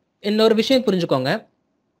வந்து இன்னொரு விஷயம் புரிஞ்சுக்கோங்க.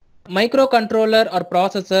 Micro controller R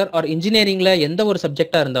processor R இன்ஜினியரிங்ல எந்த ஒரு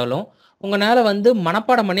சப்ஜெக்டா இருந்தாலும் உங்களால வந்து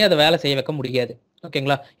மனப்பாடம் பண்ணி அதை வேலை செய்ய வைக்க முடியாது.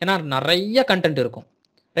 ஓகேங்களா? ஏன்னா நிறைய கண்டென்ட் இருக்கும்.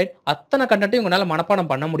 ரைட்? அத்தனை கண்டென்ட்டையும் உங்களால மனப்பாடம்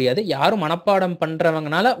பண்ண முடியாது. யாரும் மனப்பாடம்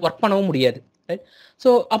பண்றவங்கனால ஒர்க் பண்ணவும் முடியாது. ரைட்? ஸோ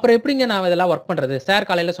அப்புறம் எப்படிங்க நான் இதெல்லாம் ஒர்க் பண்றது? சார்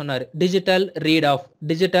காலையில சொன்னாரு digital read of,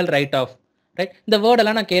 digital write of. Right? இந்த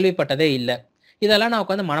வேர்டெல்லாம் நான் கேள்விப்பட்டதே இல்லை. இதெல்லாம் நான்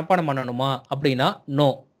உட்காந்து மனப்பாடம் பண்ணணுமா அப்படின்னா நோ.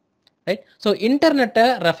 ரைட்? ஸோ இன்டர்நெட்டை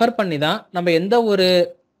ரெஃபர் பண்ணி தான் நம்ம எந்த ஒரு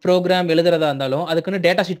ப்ரோக்ராம் எழுதுறதா இருந்தாலும் அதுக்குன்னு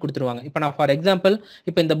டேட்டா ஷீட் கொடுத்துருவாங்க. இப்போ நான் ஃபார் எக்ஸாம்பிள்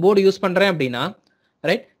இப்போ இந்த போர்டு யூஸ் பண்றேன் அப்படின்னா,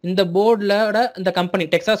 ரைட், இந்த போர்டோட இந்த கம்பெனி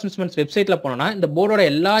டெக்சாஸ் இன்ஸ்ட்ருமெண்ட்ஸ் வெப்சைட்ல போனோம்னா இந்த போர்டோட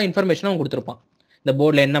எல்லா இன்ஃபர்மேஷனும் கொடுத்துருப்பான். இந்த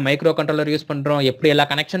போர்டில் என்ன மைக்ரோ கண்ட்ரோலர் யூஸ் பண்றோம், எப்படி எல்லா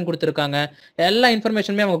கனெக்ஷன் கொடுத்துருக்காங்க, எல்லா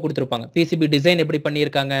இன்ஃபர்மேஷனுமே அவங்க கொடுத்துருப்பாங்க. பிசிபி டிசைன் எப்படி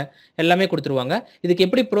பண்ணியிருக்காங்க எல்லாமே கொடுத்துருவாங்க. இதுக்கு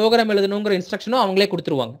எப்படி ப்ரோக்ராம் எழுதணுங்கிற இன்ஸ்ட்ரக்ஷனும் அவங்களே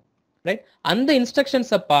கொடுத்துருவாங்க. ரைட்? அந்த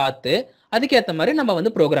இன்ஸ்ட்ரக்ஷன்ஸை பார்த்து அதுக்கேற்ற மாதிரி நம்ம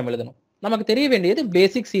வந்து ப்ரோக்ராம் எழுதணும். நமக்கு தெரிய வேண்டியது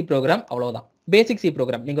பேசிக் சி ப்ரோக்ராம், அவ்வளவுதான். Basic C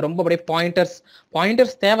program. நீங்க ரொம்ப அப்படியே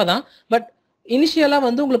பாயிண்டர்ஸ் தேவைதான். பட் இனிஷியலா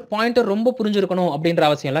வந்து உங்களுக்கு பாயிண்டர் ரொம்ப புரிஞ்சிருக்கணும் அப்படின்ற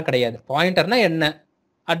அவசியம் எல்லாம் கிடையாது. பாயிண்டர்னா என்ன,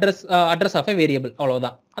 அட்ரஸ் ஆஃப் எ வேரியபிள்,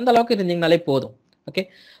 அவ்வளவுதான். அந்த அளவுக்கு இருந்தீங்கனாலே போதும். ஓகே.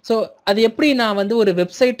 ஸோ அது எப்படி நான் வந்து ஒரு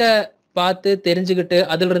வெப்சைட்டை பார்த்து தெரிஞ்சுக்கிட்டு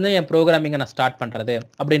அதுல இருந்து என் ப்ரோக்ராமிங்கை நான் ஸ்டார்ட் பண்றது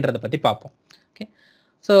அப்படின்றத பத்தி பார்ப்போம். ஓகே.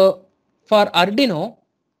 ஸோ ஃபார் Arduino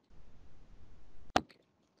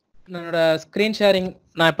என்னோட ஸ்க்ரீன் ஷேரிங்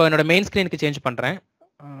நான் இப்போ என்னோட மெயின் ஸ்க்ரீனுக்கு சேஞ்ச் பண்ணுறேன்.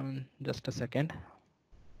 Just a second.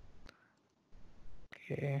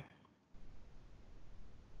 Okay.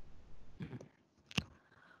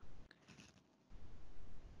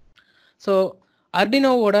 So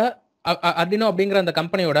Arduino அப்படிங்கிற அந்த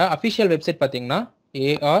கம்பெனியோட அஃபிஷியல் வெப்சைட் பார்த்தீங்கன்னா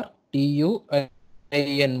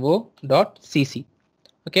arduino.cc.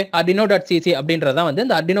 ஓகே. arduino.cc அப்படின்றது தான் வந்து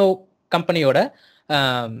இந்த Arduino கம்பெனியோட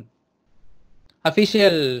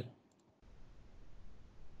அஃபிஷியல்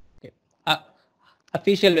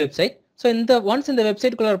வெப்சைட். ஸோ ஒன்ஸ் இந்த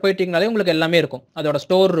வெப்சைட்குள்ள போயிட்டீங்கனாலே உங்களுக்கு எல்லாமே இருக்கும். அதோட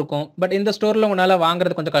ஸ்டோர் இருக்கும். பட் இந்த ஸ்டோர்ல உங்களால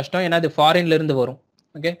வாங்குறது கொஞ்சம் கஷ்டம், ஏன்னா இது ஃபாரின்ல இருந்து வரும்.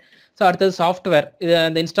 ஓகே. ஸோ அடுத்தது சாஃப்ட்வேர், இதை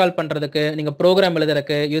இந்த இன்ஸ்டால் பண்றதுக்கு, நீங்க ப்ரோக்ராம்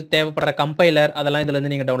எழுதுறதுக்கு தேவைப்படுற கம்பைலர், அதெல்லாம் இதுல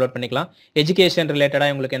இருந்து நீங்க டவுன்லோட் பண்ணிக்கலாம். எஜுகேஷன் ரிலேட்டடா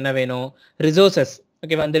உங்களுக்கு என்ன வேணும், ரிசோர்சஸ்,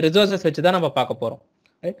 ஓகேவா, அந்த ரிசோர்சஸ் வச்சு தான் நம்ம பார்க்க போறோம்.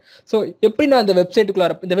 ரைட்? ஸோ எப்படி நான் இந்த வெப்சைட்டுக்குள்ள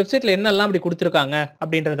இந்த வெப்சைட்ல என்னெல்லாம் அப்படி கொடுத்துருக்காங்க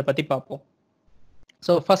அப்படின்றத பத்தி பார்ப்போம்.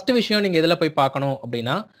 ஸோ ஃபர்ஸ்ட் விஷயம் நீங்க இதில் போய் பார்க்கணும்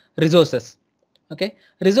அப்படின்னா ரிசோர்சஸ். ஓகே.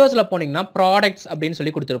 ரிசோர்ஸ்ல போனீங்கன்னா ப்ராடக்ட்ஸ் அப்படின்னு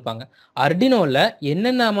சொல்லி கொடுத்துருப்பாங்க. Arduinoல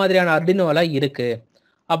என்னென்ன மாதிரியான Arduinoல இருக்கு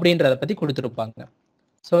அப்படின்றத பத்தி கொடுத்துருப்பாங்க.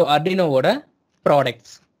 So Arduinoவோட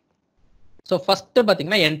products. ஸோ ஃபர்ஸ்ட்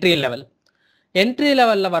பார்த்தீங்கன்னா என்ட்ரி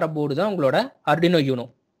லெவலில் வர போர்டு தான் உங்களோட Arduino Uno.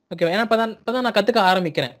 ஓகே. ஏன்னா இப்போதான் நான் கற்றுக்க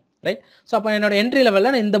ஆரம்பிக்கிறேன். ரைட்? ஸோ அப்போ என்னோட என்ட்ரி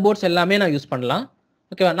லெவலில் இந்த போர்ட்ஸ் எல்லாமே நான் யூஸ் பண்ணலாம்.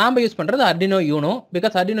 ஓகேவா? நாம யூஸ் பண்றது Arduino Uno.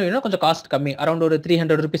 Because Arduino Uno கொஞ்சம் காஸ்ட் கம்மி, அரௌண்ட் ஒரு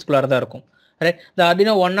 300 rupeesக்குள்ளார தான் இருக்கும். ரைட்? இந்த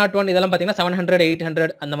Arduino 101 இதெல்லாம் பார்த்தீங்கன்னா 700,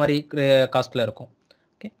 800 அந்த மாதிரி காஸ்ட்ல இருக்கும்.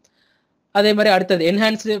 ஓகே. அதே மாதிரி அடுத்தது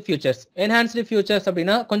என்ஹான்ஸ்டு ஃபியூச்சர்ஸ்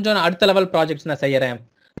அப்படின்னா கொஞ்சம் அடுத்த லெவல் ப்ராஜெக்ட்ஸ் நான் செய்யறேன்,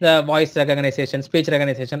 இந்த வாய்ஸ் ரெகனைசேஷன், ஸ்பீச்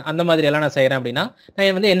ரெகனைசேஷன், அந்த மாதிரி எல்லாம் நான் செய்யறேன் அப்படின்னா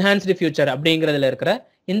நான் வந்து என்ஹான்ஸ்டு ஃபியூச்சர் அப்படிங்கிறதுல இருக்கிற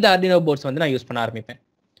இந்த Arduino போர்ட்ஸ் வந்து நான் யூஸ் பண்ண ஆரம்பிப்பேன்.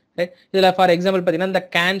 ரைட்? இதுல ஃபார் எக்ஸாம்பிள் பார்த்தீங்கன்னா இந்த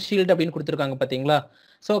கேன் ஷீல்ட் அப்படின்னு கொடுத்துருக்காங்க பார்த்தீங்களா?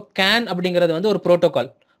 ஸோ கேன் அப்படிங்கிறது வந்து ஒரு ப்ரோட்டோகால்,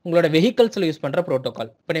 உங்களோட வெஹிக்கல்ஸ்ல யூஸ் பண்ற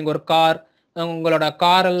ப்ரோட்டோகால். இப்போ நீங்க ஒரு உங்களோட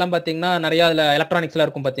கார் எல்லாம் பார்த்தீங்கன்னா நிறைய அதில் எலக்ட்ரானிக்ஸ்லாம்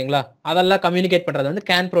இருக்கும் பார்த்தீங்களா? அதெல்லாம் கம்யூனிகேட் பண்றது வந்து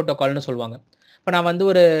கேன் ப்ரோட்டோகால்னு சொல்லுவாங்க. இப்போ நான் வந்து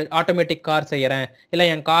ஒரு ஆட்டோமேட்டிக் கார் செய்யறேன், இல்லை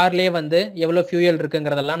என் கார்லேயே வந்து எவ்வளோ ஃபியூயல்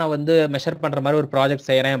இருக்குங்கிறதெல்லாம் நான் வந்து மெஷர் பண்ற மாதிரி ஒரு ப்ராஜெக்ட்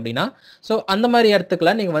செய்யறேன் அப்படின்னா ஸோ அந்த மாதிரி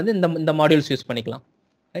இடத்துக்குலாம் நீங்க வந்து இந்த மாடியூல்ஸ் யூஸ் பண்ணிக்கலாம்.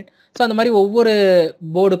 ரைட்? ஸோ அந்த மாதிரி ஒவ்வொரு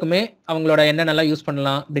போர்டுக்குமே அவங்களோட என்னென்னலாம் யூஸ்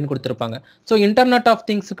பண்ணலாம் அப்படின்னு கொடுத்துருப்பாங்க. ஸோ இன்டர்நெட் ஆஃப்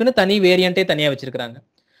திங்ஸுக்குன்னு தனி வேரியண்ட்டே தனியாக வச்சிருக்காங்க.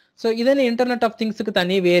 ஸோ இதே இன்டர்நெட் ஆஃப் திங்ஸுக்கு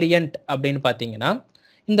தனி வேரியண்ட் அப்படின்னு பார்த்தீங்கன்னா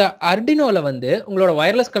இந்த Arduinoல வந்து உங்களோட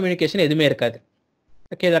வயர்லெஸ் கம்யூனிகேஷன் எதுவுமே இருக்காது.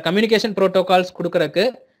 ஓகே. இதில் கம்யூனிகேஷன் ப்ரோட்டோகால்ஸ் கொடுக்கறதுக்கு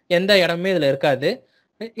எந்த இடமே இதில் இருக்காது.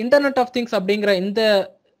 இன்டர்நெட் ஆஃப் திங்ஸ் அப்படிங்கிற இந்த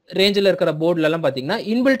ரேஞ்சில் இருக்கிற போர்டுலலாம் பார்த்தீங்கன்னா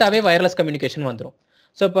இன்பில்ட்டாவே வயர்லெஸ் கம்யூனிகேஷன் வந்துடும்.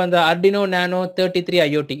 ஸோ இப்போ அந்த Arduino Nano 33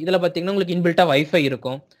 IoT இதில் பார்த்தீங்கன்னா உங்களுக்கு இன்பில்ட்டா வைஃபை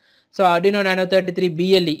இருக்கும். ஸோ Arduino Nano 33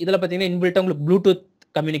 BLE இதில் பார்த்தீங்கன்னா இன்பில்ட்டா உங்களுக்கு ப்ளூடூத்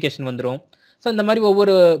கம்யூனிகேஷன் வந்துடும். ஸோ இந்த மாதிரி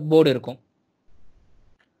ஒவ்வொரு போர்டு இருக்கும்.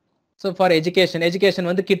 ஸோ ஃபார் எஜுகேஷன்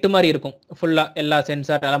வந்து கிட்டு மாதிரி இருக்கும், ஃபுல்லாக எல்லா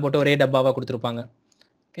சென்சார் எல்லாம் போட்டு ஒரே டப்பாவாக கொடுத்துருப்பாங்க.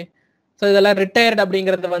 ஓகே. ஸோ இதெல்லாம் ரிட்டையர்ட்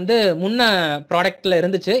அப்படிங்கிறது வந்து முன்ன ப்ராடக்ட்ல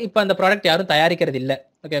இருந்துச்சு, இப்போ அந்த ப்ராடக்ட் யாரும் தயாரிக்கிறது இல்லை.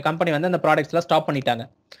 ஓகே. கம்பெனி வந்து அந்த ப்ராடக்ட்ஸ்லாம் ஸ்டாப் பண்ணிட்டாங்க.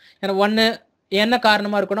 ஏன்னா என்ன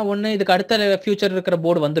காரணமா இருக்குன்னா, இதுக்கு அடுத்த ஃபியூச்சர் இருக்கிற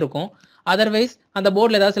போர்டு வந்திருக்கும், அதர்வைஸ் அந்த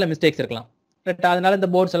போர்டில் ஏதாவது சில மிஸ்டேக்ஸ் இருக்கலாம். ரைட்? அதனால இந்த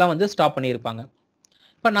போர்ட்ஸ் எல்லாம் வந்து ஸ்டாப் பண்ணியிருப்பாங்க.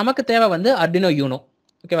 இப்போ நமக்கு தேவை வந்து Arduino Uno.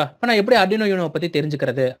 ஓகேவா? இப்போ நான் எப்படி Arduino Uno பத்தி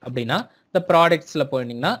தெரிஞ்சுக்கிறது அப்படின்னா இந்த ப்ராடக்ட்ஸ்ல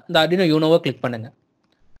போனீங்கன்னா இந்த Arduino Unoவை கிளிக் பண்ணுங்க.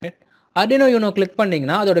 Arduino Uno கிளிக்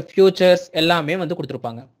பண்ணீங்கன்னா அதோட ஃபியூச்சர்ஸ் எல்லாமே வந்து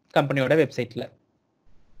கொடுத்துருப்பாங்க கம்பெனியோட வெப்சைட்ல.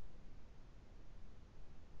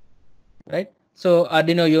 ரைட்? ஸோ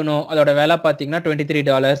Arduino Uno அதோட விலை பார்த்தீங்கன்னா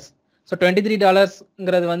 $23. ஸோ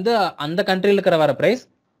 $23ங்கிறது வந்து அந்த கண்ட்ரியில் இருக்கிற வர ப்ரைஸ்,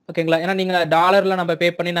 ஓகேங்களா? ஏன்னா நீங்கள் டாலரில் நம்ம பே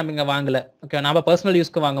பண்ணி நம்ம இங்கே வாங்கலை, ஓகே, நம்ம பர்சனல்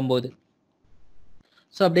யூஸ்க்கு வாங்கும்போது.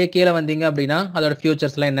 ஸோ அப்படியே கீழே வந்தீங்க அப்படின்னா அதோட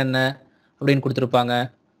ஃபியூச்சர்ஸ்லாம் என்னென்ன அப்படின்னு கொடுத்துருப்பாங்க.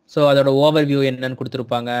 ஸோ அதோட ஓவர் வியூ என்னன்னு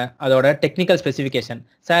கொடுத்துருப்பாங்க. அதோட டெக்னிக்கல் ஸ்பெசிஃபிகேஷன்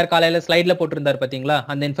சார் காலையில் ஸ்லைடில் போட்டிருந்தார் பார்த்தீங்களா,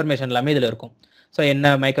 அந்த இன்ஃபர்மேஷன் எல்லாமே இதில் இருக்கும். ஸோ என்ன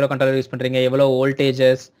மைக்ரோ கண்ட்ரோலர் யூஸ் பண்ணுறீங்க, எவ்வளோ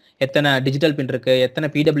வோல்டேஜஸ், எத்தனை டிஜிட்டல் பின் இருக்குது, எத்தனை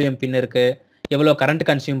PWM பின் இருக்குது, எவ்வளோ கரண்ட்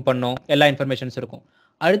கன்சியூம் பண்ணும், எல்லா இன்ஃபர்மேஷன்ஸ் இருக்கும்.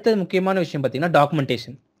 அடுத்தது முக்கியமான விஷயம் பார்த்தீங்கன்னா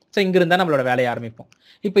டாக்குமெண்டேஷன். ஸோ இங்கிருந்தா நம்மளோட வேலையை ஆரம்பிப்போம்.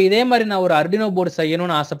 இப்போ இதே மாதிரி நான் ஒரு Arduino போர்டு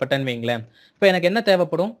செய்யணும்னு ஆசைப்பட்டேன்னு வைங்களேன். இப்போ எனக்கு என்ன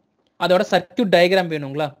தேவைப்படும், அதோட சர்க்யூட் டயக்ராம்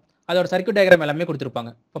வேணுங்களா? அதோட சர்க்யூட் டயக்ராம் எல்லாமே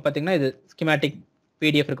கொடுத்துருப்பாங்க. இப்போ பார்த்தீங்கன்னா இது ஸ்கிமேட்டிக்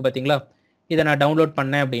PDF இருக்கு பார்த்தீங்களா, இதை நான் டவுன்லோட்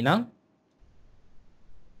பண்ணேன் அப்படின்னா,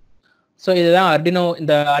 ஸோ இதுதான்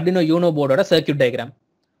இந்த Arduino Uno போர்டோட circuit diagram.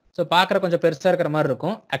 So பார்க்குற கொஞ்சம் பெருசாக இருக்கிற மாதிரி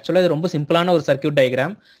இருக்கும். ஆக்சுவலாக இது ரொம்ப சிம்பிளான ஒரு சர்க்யூட்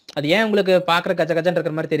டயக்ராம். அது ஏன் உங்களுக்கு பார்க்குற கச்சன்னு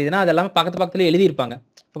இருக்கிற மாதிரி தெரியுதுன்னா, அது எல்லாமே பக்கத்துல எழுதியிருப்பாங்க.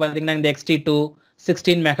 இப்போ பார்த்தீங்கன்னா இந்த XT2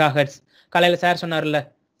 16 MHz, காலையில் சார் சொன்னார்ல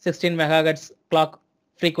 16 MHz கிளாக்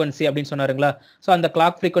ஃப்ரீக்வன்சி அப்படின்னு சொன்னாருங்களா. ஸோ அந்த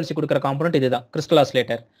கிளாக் ஃப்ரீக்வன்சி கொடுக்குற காம்பனண்ட் இதுதான் கிறிஸ்டல்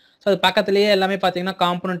ஆசிலேட்டர். ஸோ அது பக்கத்துலேயே எல்லாமே பார்த்தீங்கன்னா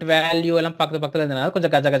காம்பனண்ட் வேல்யூ எல்லாம் பக்கத்தில் இருந்தனால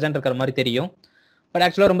கொஞ்சம் கஜன்னு இருக்கிற மாதிரி தெரியும். பட்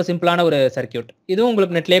ஆக்சுவலாக ரொம்ப சிம்பிளான ஒரு சர்க்யூட். இதுவும்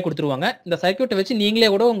உங்களுக்கு நெட்லேயே கொடுத்துருவாங்க. இந்த சர்க்யூட்டை வச்சு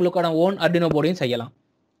நீங்களே கூட உங்களுக்கான ஓன் Arduino போர்டையும் செய்யலாம்.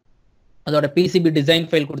 அதோட PCB டிசைன்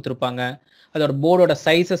ஃபைல் கொடுத்துருப்பாங்க, அதோட போர்டோட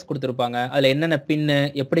சைஸஸ் கொடுத்துருப்பாங்க, அதில் என்னென்ன பின்னு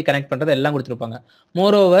எப்படி கனெக்ட் பண்ணுறது எல்லாம் கொடுத்துருப்பாங்க.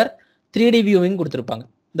 மோரோவர் 3D வியூவிங் கொடுத்துருப்பாங்க.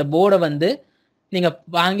 இந்த போர்டை வந்து நீங்கள்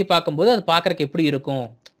வாங்கி பார்க்கும்போது அது பார்க்குறக்கு எப்படி இருக்கும்,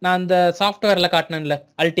 நான் அந்த சாஃப்ட்வேரில் காட்டினேன்ல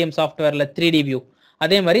அல்டிஎம் சாஃப்ட்வேரில் 3D வியூ,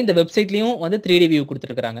 அதே மாதிரி இந்த வெப்சைட்லேயும் வந்து 3D வியூ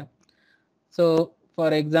கொடுத்துருக்குறாங்க. ஸோ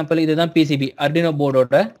ஃபார் எக்ஸாம்பிள் இதுதான் PCB Arduino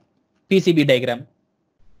போர்டோட PCB டயக்ராம்.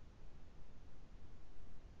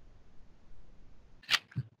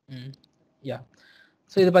 யா,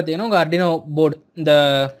 ஸோ இது பார்த்தீங்கன்னா உங்கள் Arduino போர்டு, இந்த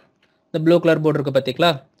ப்ளூ கலர் போர்டு இருக்குது பார்த்தீங்களா.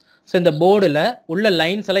 ஸோ இந்த போர்டில் உள்ள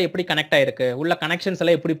லைன்ஸ் எல்லாம் எப்படி கனெக்ட் ஆகிருக்கு, உள்ள கனெக்ஷன்ஸ்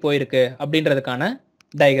எல்லாம் எப்படி போயிருக்கு அப்படின்றதுக்கான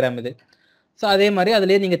டயக்ராம் இது. ஸோ அதே மாதிரி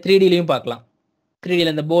அதுலேயே நீங்கள் 3Dலையும் பார்க்கலாம்.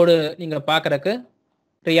 3Dயில் இந்த போர்டு நீங்கள் பார்க்குறக்கு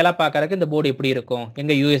ரியலாக பார்க்குறக்கு இந்த போர்டு எப்படி இருக்கும்,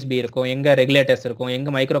 எங்கே USB இருக்கும், எங்கே ரெகுலேட்டர்ஸ் இருக்கும்,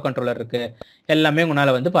 எங்கே மைக்ரோ கண்ட்ரோலர் இருக்குது, எல்லாமே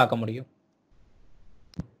உங்களால் வந்து பார்க்க முடியும்.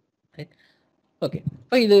 ஓகே,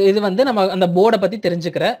 இப்போ இது வந்து நம்ம அந்த போர்டை பற்றி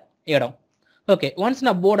தெரிஞ்சுக்கிற இடம். ஓகே, ஒன்ஸ்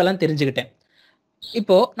நான் போர்டெல்லாம் தெரிஞ்சுக்கிட்டேன்,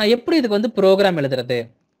 இப்போது நான் எப்படி இதுக்கு வந்து ப்ரோக்ராம் எழுதுறது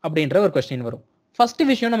அப்படின்ற ஒரு கொஸ்டின் வரும். ஃபர்ஸ்ட்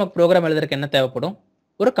விஷயம், நமக்கு ப்ரோக்ராம் எழுதுறதுக்கு என்ன தேவைப்படும்,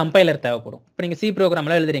 ஒரு கம்பைலர் தேவைப்படும். இப்போ நீங்கள் C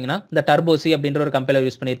ப்ரோக்ராம்லாம் எழுதுறீங்கன்னா இந்த டர்போ C அப்படின்ற ஒரு கம்பைலர்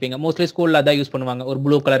யூஸ் பண்ணியிருப்பீங்க. மோஸ்ட்லி ஸ்கூலில் அதான் யூஸ் பண்ணுவாங்க. ஒரு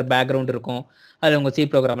ப்ளூ கலர் பேக்ரவுண்ட் இருக்கும், அதில் உங்கள் C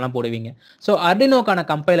ப்ரோக்ராம்லாம் போடுவீங்க. ஸோ Arduinoக்கான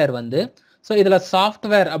கம்பைலர் வந்து, ஸோ இதில்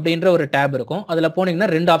சாஃப்ட்வேர் அப்படின்ற ஒரு டேப் இருக்கும். அதில் போனீங்கன்னா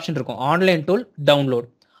 2 ஆப்ஷன் இருக்கும், online tool, download.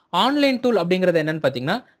 Online tool அப்படிங்கிறது என்னன்னு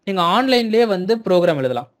பார்த்தீங்கன்னா, நீங்கள் ஆன்லைன்லேயே வந்து ப்ரோக்ராம்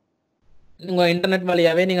எழுதலாம். உங்கள் இன்டர்நெட்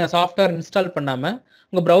வழியாகவே நீங்கள் சாஃப்ட்வேர் இன்ஸ்டால் பண்ணாமல்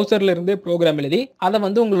உங்கள் ப்ரௌசரில் இருந்தே ப்ரோக்ராம் எழுதி அதை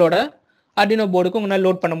வந்து உங்களோட Arduino போர்டுக்கு உங்களால்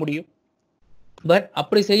லோட் பண்ண முடியும். பட்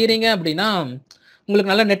அப்படி செய்கிறீங்க அப்படின்னா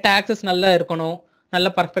உங்களுக்கு நல்ல நெட் ஆக்சஸ் நல்லா இருக்கணும், நல்ல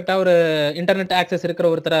பர்ஃபெக்டாக ஒரு இன்டர்நெட் ஆக்சஸ் இருக்கிற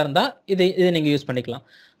ஒருத்தராக இருந்தால் இது நீங்கள் யூஸ் பண்ணிக்கலாம்.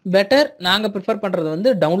 பெட்டர் நாங்கள் ப்ரிஃபர் பண்ணுறது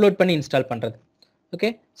வந்து டவுன்லோட் பண்ணி இன்ஸ்டால் பண்ணுறது. ஓகே,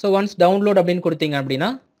 ஸோ ஒன்ஸ் டவுன்லோட் அப்படின்னு கொடுத்தீங்க அப்படின்னா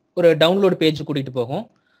ஒரு டவுன்லோட் பேஜ் கூட்டிகிட்டு போகும்.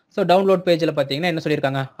 ஸோ டவுன்லோட் பேஜில் பார்த்தீங்கன்னா என்ன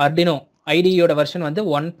சொல்லியிருக்காங்க, Arduino IDEயோட வெர்ஷன் வந்து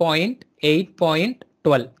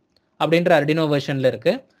 1.8.12 அப்படின்ற Arduino வெர்ஷனில்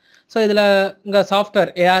இருக்குது. ஸோ இதில் உங்கள் சாஃப்ட்வேர்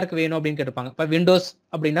யாருக்கு வேணும் அப்படின்னு கேட்டிருப்பாங்க. இப்போ விண்டோஸ்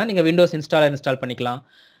அப்படின்னா நீங்கள் விண்டோஸ் இன்ஸ்டால் பண்ணிக்கலாம்.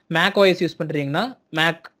 மேக் OS யூஸ் பண்ணுறீங்கன்னா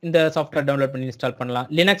மேக் இந்த சாஃப்ட்வேர் டவுன்லோட் பண்ணி இன்ஸ்டால் பண்ணலாம்.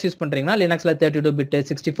 லினக்ஸ் யூஸ் பண்ணுறீங்கன்னா லினக்ஸில் 32 பிட்டு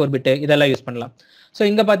 64 பிட்டு இதெல்லாம் யூஸ் பண்ணலாம். ஸோ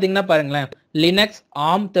இங்கே பார்த்தீங்கன்னா பாருங்களேன், Linux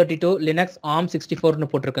ARM 32, Linux ARM 64னு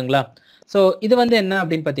போட்டிருக்குங்களா. So இது வந்து என்ன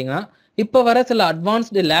அப்படின்னு பார்த்தீங்கன்னா, இப்போ வர சில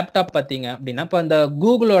அட்வான்ஸ்டு லேப்டாப் பார்த்தீங்க அப்படின்னா, இப்போ இந்த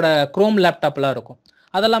கூகுளோட குரோம் லேப்டாப்லாம் இருக்கும்,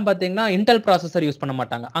 அதெல்லாம் பார்த்தீங்கன்னா இன்டெல் ப்ராசஸர் யூஸ் பண்ண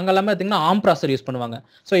மாட்டாங்க. அங்கெல்லாம் பார்த்தீங்கன்னா ARM ப்ராசஸர் யூஸ் பண்ணுவாங்க.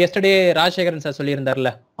 So yesterday Rajasekaran sir சொல்லியிருந்தார்ல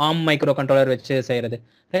ARM micro controller வச்சு செய்கிறது,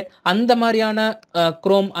 அந்த மாதிரியான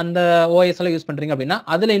குரோம் அந்த OS எல்லாம் யூஸ் பண்ணுறீங்க அப்படின்னா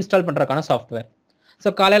அதில் இன்ஸ்டால் பண்ணுறதுக்கான சாஃப்ட்வேர். ஸோ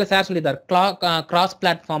காலையில் சார் சொல்லியிருந்தார் கிராஸ்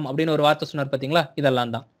பிளாட்ஃபார்ம் அப்படின்னு ஒரு வார்த்தை சொன்னார் பார்த்தீங்களா,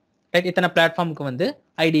 இதெல்லாம் தான். ரைட், இத்தனை பிளாட்ஃபார்முக்கு வந்து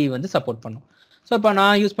IDE வந்து சப்போர்ட் பண்ணும். ஸோ இப்போ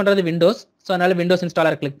நான் யூஸ் பண்ணுறது விண்டோஸ், ஸோ அதனால் விண்டோஸ்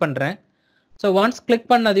இன்ஸ்டாலர் கிளிக் பண்ணுறேன். ஸோ ஒன்ஸ் கிளிக்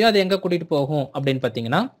பண்ணதையும் அது எங்கே கூட்டிகிட்டு போகும் அப்படின்னு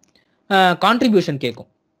பார்த்தீங்கன்னா கான்ட்ரிபியூஷன் கேட்கும்.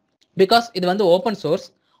 பிகாஸ் இது வந்து ஓப்பன் சோர்ஸ்.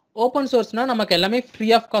 ஓப்பன் சோர்ஸ்னால் நமக்கு எல்லாமே ஃப்ரீ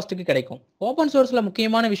ஆஃப் காஸ்ட்டுக்கு கிடைக்கும். ஓப்பன் சோர்ஸில்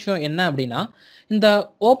முக்கியமான விஷயம் என்ன அப்படின்னா, இந்த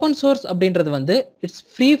ஓப்பன் சோர்ஸ் அப்படின்றது வந்து it's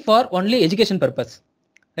free for only education purpose.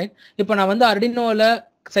 Right, இப்போ நான் வந்து Arduinoவில்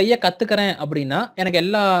செய்ய கற்றுக்கிறேன் அப்படின்னா எனக்கு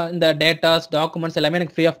எல்லா இந்த டேட்டாஸ் டாக்குமெண்ட்ஸ் எல்லாமே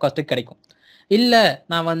எனக்கு ஃப்ரீ ஆஃப் காஸ்ட்டுக்கு கிடைக்கும். இல்லை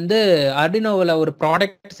நான் வந்து Arduinoவில் ஒரு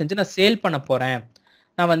ப்ராடக்ட் செஞ்சு நான் சேல் பண்ண போகிறேன்,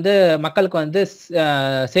 நான் வந்து மக்களுக்கு வந்து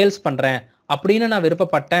சேல்ஸ் பண்ணுறேன் அப்படின்னு நான்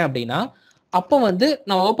விருப்பப்பட்டேன் அப்படின்னா அப்போ வந்து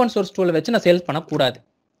நான் ஓப்பன் சோர்ஸ் டூலை வச்சு நான் சேல்ஸ் பண்ணக்கூடாது.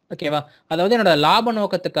 ஓகேவா? அதாவது என்னோட லாப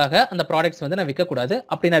நோக்கத்துக்காக அந்த ப்ராடக்ட்ஸ் வந்து நான் விற்கக்கூடாது.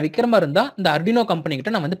 அப்படி நான் விற்கிற மாதிரி இருந்தால் இந்த அர்டினோ கம்பெனி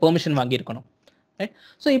கிட்ட நான் வந்து பெர்மிஷன் வாங்கியிருக்கணும். ரைட்?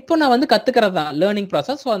 ஸோ இப்போ நான் வந்து கற்றுக்கிறது தான் லேர்னிங்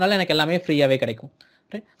ப்ராசஸ். ஸோ அதனால எனக்கு எல்லாமே ஃப்ரீயாகவே கிடைக்கும்.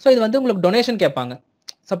 ரைட்? ஸோ இது வந்து உங்களுக்கு டொனேஷன் கேட்பாங்க.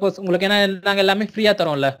 சப்போஸ் உங்களுக்கு ஏன்னா நாங்கள் எல்லாமே ஃப்ரீயாக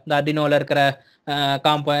தரோம்ல, இந்த அர்டினோவில் இருக்கிற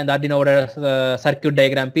இந்த அர்டினோட சர்க்யூட்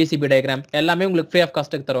டயக்ராம், பிசிபி டயக்ராம் எல்லாமே உங்களுக்கு ஃப்ரீ ஆஃப்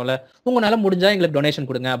காஸ்ட்டுக்கு தரோம்ல, உங்களால் முடிஞ்சால் எங்களுக்கு டொனேஷன்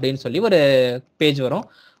கொடுங்க அப்படின்னு சொல்லி ஒரு பேஜ் வரும்.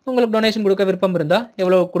 உங்களுக்கு டொனேஷன் கொடுக்க விருப்பம் இருந்தால்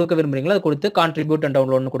எவ்வளோ கொடுக்க விரும்புறீங்களோ அதை கொடுத்து கான்ட்ரிபியூட் அண்ட்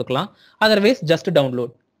டவுன்லோட்னு கொடுக்கலாம். Otherwise just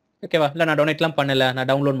download. ஓகேவா? இல்லை நான் டொனேட்லாம் பண்ணல, நான்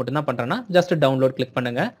டவுன்லோட் மட்டும் தான் பண்ணுறேன்னா ஜஸ்ட் டவுன்லோட் கிளிக்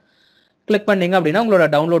பண்ணுங்க. கிளிக் பண்ணீங்க அப்படின்னா உங்களோட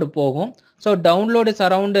டவுன்லோடு போகும். So download is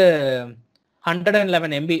around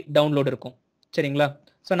 111 MB download இருக்கும். சரிங்களா?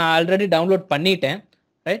 ஸோ நான் ஆல்ரெடி டவுன்லோட் பண்ணிட்டேன்.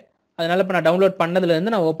 ரைட்? அதனால இப்போ நான் டவுன்லோட்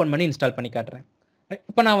பண்ணதுலேருந்து நான் ஓப்பன் பண்ணி இன்ஸ்டால் பண்ணி காட்டுறேன்.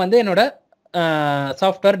 இப்போ நான் வந்து என்னோட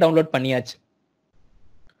சாஃப்ட்வேர் டவுன்லோட் பண்ணியாச்சு.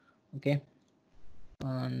 ஓகே,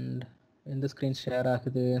 அண்ட் எந்த ஸ்க்ரீன் ஷேர்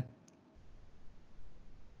ஆகுது?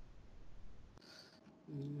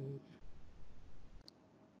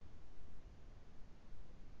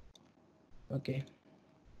 ஓகே,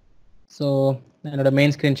 ஸோ என்னோட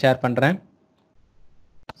மெயின் ஸ்க்ரீன் ஷேர் பண்ணுறேன்.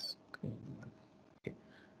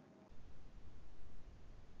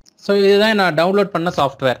 ஸோ இதுதான் நான் டவுன்லோட் பண்ண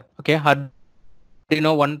சாஃப்ட்வேர். Okay, Arduino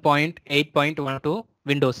 1.8.12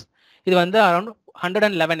 Windows. இது வந்து அரௌண்ட்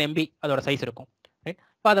 111 MB அதோட சைஸ் இருக்கும். ரைட்?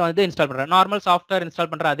 இப்போ அதை வந்து இன்ஸ்டால் பண்ணுறேன். நார்மல் சாஃப்ட்வேர் இன்ஸ்டால்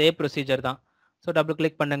பண்ணுற அதே ப்ரொசீஜர் தான். ஸோ டபுள்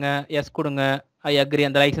கிளிக் பண்ணுங்க, எஸ் கொடுங்க, ஐ அக்ரி,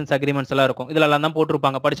 அந்த லைசன்ஸ் அக்ரிமெண்ட்ஸ் எல்லாம் இருக்கும். இதெல்லாம் தான்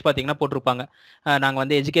போட்டிருப்பாங்க, படிச்சு பார்த்தீங்கன்னா போட்டிருப்பாங்க. நாங்கள்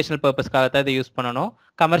வந்து எஜுகேஷனல் பர்பஸ்க்காக தான் இதை யூஸ் பண்ணணும்,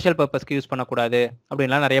 கமர்ஷியல் பர்பஸ்க்கு யூஸ் பண்ணக்கூடாது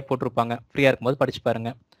அப்படின்லாம் நிறைய போட்டிருப்பாங்க. ஃப்ரீயாக இருக்கும்போது படிச்சு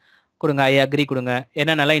பாருங்க. கொடுங்க, ஐ அக்ரி கொடுங்க.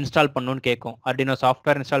 என்னென்னலாம் இன்ஸ்டால் பண்ணணும்னு கேட்கும். Arduino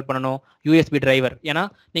சாஃப்ட்வேர் இன்ஸ்டால் பண்ணணும், யூஎஸ்பி டிரைவர், ஏன்னா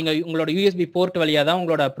நீங்கள் உங்களோட யூஎஸ்பி போர்ட் வழியாக தான்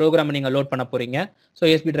உங்களோட ப்ரோக்ராமை நீங்கள் லோட் பண்ண போகிறீங்க. ஸோ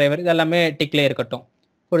யூஎஸ்பி டிரைவர் இதெல்லாமே டிக்லே இருக்கட்டும்.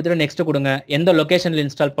 கொடுத்துட்டு நெக்ஸ்ட் கொடுங்க. எந்த லொக்கேஷனில்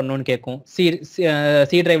இன்ஸ்டால் பண்ணணும்னு கேட்கும்.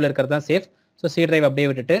 சி டிரைவில் இருக்கிறது தான் சேஃப். ஸோ சி டிரைவ் அப்படியே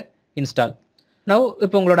விட்டுட்டு இன்ஸ்டால். நவ்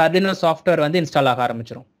இப்போ உங்களோட Arduino சாஃப்ட்வேர் வந்து இன்ஸ்டால் ஆக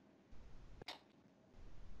ஆரம்பிச்சிடும்.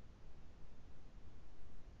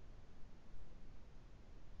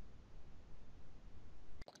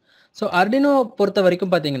 ஸோ Arduino பொறுத்த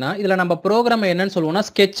வரைக்கும் பார்த்தீங்கன்னா இதில் நம்ம ப்ரோக்ராம் என்னன்னு சொல்லுவோம்னா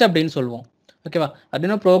ஸ்கெட்ச் அப்படின்னு சொல்லுவோம். ஓகேவா?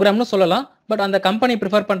 Arduino ப்ரோக்ராம்னு சொல்லலாம், பட் அந்த கம்பெனி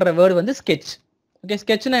ப்ரிஃபர் பண்ணுற வேர்டு வந்து ஸ்கெட்ச். ஓகே,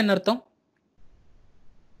 ஸ்கெட்ச்னா என்ன அர்த்தம்?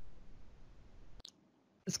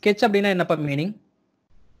 ஸ்கெட்ச் அப்படின்னா என்னப்பா மீனிங்?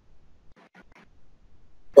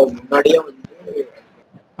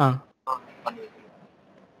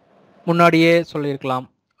 முன்னாடியே சொல்லியிருக்கலாம்.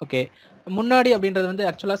 ஓகே, முன்னாடி அப்படின்றது வந்து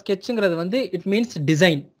ஆக்சுவலாக ஸ்கெட்சுங்கிறது வந்து இட் மீன்ஸ்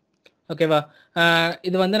டிசைன். ஓகேவா?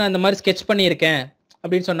 இது வந்து நான் இந்த மாதிரி ஸ்கெட்ச் பண்ணியிருக்கேன்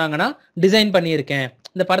அப்படின்னு சொன்னாங்கன்னா டிசைன் பண்ணியிருக்கேன்.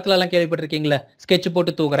 இந்த படத்துல எல்லாம் கேள்விப்பட்டிருக்கீங்களா, ஸ்கெட்ச்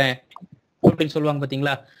போட்டு தூக்குறேன் அப்படின்னு சொல்லுவாங்க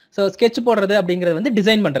பார்த்தீங்களா? ஸோ ஸ்கெட்ச் போடுறது அப்படிங்கிறது வந்து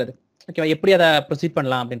டிசைன் பண்ணுறது. ஓகேவா? எப்படி அதை ப்ரொசீட்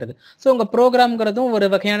பண்ணலாம் அப்படின்றது. ஸோ உங்கள் ப்ரோக்ராம்ங்கிறதும் ஒரு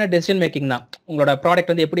வகையான டெசிஷன் மேக்கிங் தான். உங்களோட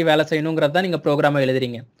ப்ராடக்ட் வந்து எப்படி வேலை செய்யணுங்கிறது தான் நீங்கள் ப்ரோக்ராமை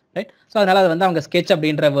எழுதுறீங்க. ரைட்? ஸோ அதனால அதை வந்து அவங்க ஸ்கெட்ச்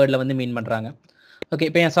அப்படின்ற வேர்டில் வந்து மீன் பண்ணுறாங்க. ஓகே,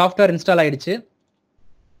 இப்போ என் சாஃப்ட்வேர் இன்ஸ்டால் ஆயிடுச்சு.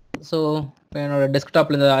 ஸோ இப்போ என்னோட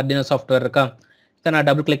டெஸ்க்டாப்பில் இந்த Arduino சாஃப்ட்வேர் இருக்கா, இதை நான்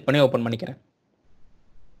டபுள் கிளிக் பண்ணி ஓப்பன் பண்ணிக்கிறேன்.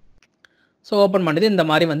 ஸோ ஓப்பன் பண்ணது இந்த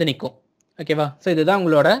மாதிரி வந்து நிற்கும். ஓகேவா? ஸோ இதுதான்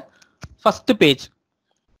உங்களோட ஃபஸ்ட்டு பேஜ்.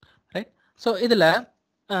 ரைட்? ஸோ இதில்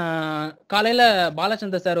காலையில்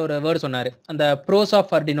பாலச்சந்தர் சார் ஒரு வேர்டு சொன்னார், அந்த ப்ரோஸ்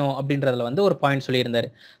ஆஃப் Arduino அப்படின்றதுல வந்து ஒரு பாயிண்ட் சொல்லியிருந்தார்.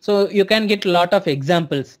 So you can get lot of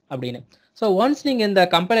examples அப்படின்னு. ஸோ ஒன்ஸ் நீங்கள் இந்த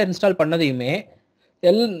compiler install பண்ணதையுமே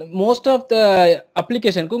most of the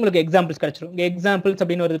அப்ளிகேஷனுக்கு உங்களுக்கு எக்ஸாம்பிள்ஸ் கிடைச்சிடும். இங்கே எக்ஸாம்பிள்ஸ்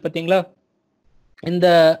அப்படின்னு வருது பார்த்தீங்களா? இந்த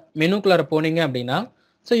மெனுக்குள்ளார போனீங்க அப்படின்னா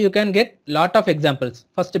so you can get lot of examples.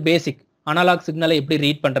 First basic analogue சிக்னலை எப்படி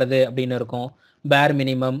ரீட் பண்ணுறது அப்படின்னு இருக்கும். பேர்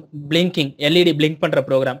மினிமம், பிளிங்கிங், எல்இடி பிளிங்க் பண்ணுற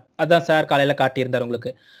ப்ரோக்ராம், அதான் சார் காலையில் காட்டியிருந்தார்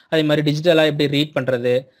உங்களுக்கு. அதே மாதிரி டிஜிட்டலாக எப்படி ரீட்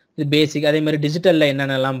பண்ணுறது, இது பேசிக். அதே மாதிரி டிஜிட்டலில்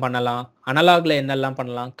என்னென்னலாம் பண்ணலாம், அனலாகில் என்னெல்லாம்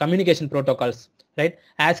பண்ணலாம், கம்யூனிகேஷன் ப்ரோட்டோகால்ஸ். ரைட்?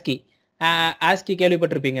 ஆஸ்கி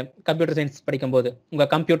கேள்விப்பட்டிருப்பீங்க கம்ப்யூட்டர் சயின்ஸ் படிக்கும்போது.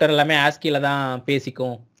 உங்கள் கம்ப்யூட்டர் எல்லாமே ஆஸ்கியில் தான்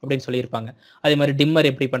பேசிக்கும் அப்படின்னு சொல்லியிருப்பாங்க. அதே மாதிரி டிம்மர்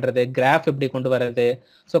எப்படி பண்ணுறது, கிராஃப் எப்படி கொண்டு வர்றது,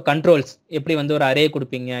 ஸோ கண்ட்ரோல்ஸ் எப்படி வந்து ஒரு அரே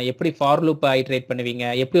கொடுப்பீங்க, எப்படி ஃபார் லூப் ஐட்ரேட் பண்ணுவீங்க,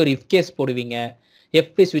 எப்படி ஒரு இஃப் கேஸ் போடுவீங்க,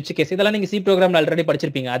 எஃப்பி ஸ்விட்ச் கேஸ், இதெல்லாம் நீங்கள் சி ப்ரோக்ராம் ஆல்ரெடி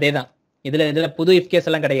படிச்சிருப்பீங்க. அதே தான் இதில் புது இஃப் கேஸ்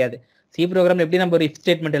எல்லாம் கிடையாது. சி ப்ரோக்ராம் எப்படி நம்ம ஒரு இஃப்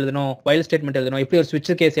ஸ்டேட்மெண்ட் எழுதணும், வைல் ஸ்டேட்மெண்ட் எழுதணும், எப்படி ஒரு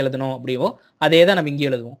ஸ்விட்ச் கேஸ் எழுதணும் அப்படியோ அதே தான் நம்ம இங்கே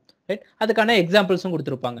எழுதுவோம். ரைட்? அதுக்கான எக்ஸாம்பிள்ஸும்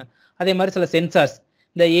கொடுத்துருப்பாங்க. அதே மாதிரி சில சென்சார்ஸ்,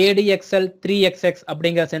 இந்த ADXL 3XX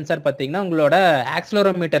அப்படிங்கிற சென்சார் பார்த்தீங்கன்னா உங்களோட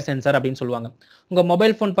ஆக்சிலரோமீட்டர் சென்சார் அப்படின்னு சொல்லுவாங்க. உங்கள்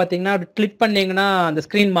மொபைல் ஃபோன் பார்த்தீங்கன்னா கிளிக் பண்ணீங்கன்னா அந்த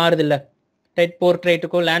ஸ்க்ரீன் மாறுது இல்லை, ரைட்?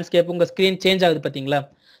 போர்ட்ரேட்டுக்கோ லேண்ட்ஸ்கேப் உங்கள் ஸ்க்ரீன் சேஞ்ச் ஆகுது பார்த்தீங்களா?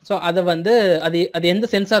 ஸோ அதை வந்து அது எந்த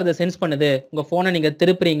சென்சார் அதை சென்ஸ் பண்ணுது, உங்கள் ஃபோனை நீங்கள்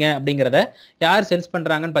திருப்புறீங்க அப்படிங்கிறத யார் சென்ஸ்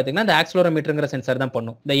பண்ணுறாங்கன்னு பார்த்தீங்கன்னா இந்த ஆக்சிலரோமீட்டருங்கிற சென்சார் தான்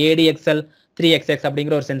பண்ணும். இந்த ADXL 3XX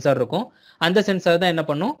அப்படிங்கிற ஒரு சென்சார் இருக்கும். அந்த சென்சார் தான் என்ன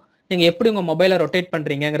பண்ணும், நீங்கள் எப்படி உங்கள் மொபைலை ரொட்டேட்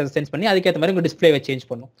பண்ணுறீங்கிறத சென்ஸ் பண்ணி அதுக்கேற்ற மாதிரி உங்கள் டிஸ்பிளேவை சேஞ்ச்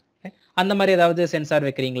பண்ணும். அந்த மாதிரி ஏதாவது சென்சார்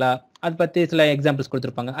வைக்கிறீங்களா, அதை பத்தி சில எக்ஸாம்பிள்ஸ்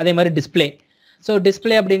கொடுத்துருப்பாங்க. அதே மாதிரி டிஸ்பிளே. ஸோ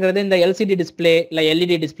டிஸ்பிளே அப்படிங்கிறது இந்த எல்சிடி டிஸ்பிளே இல்லை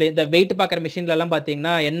எல்இடி டிஸ்பிளே, இந்த வெயிட் பார்க்குற மிஷின்ல எல்லாம்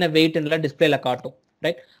பார்த்தீங்கன்னா என்ன வெயிட்ல டிஸ்பிளேல காட்டும்.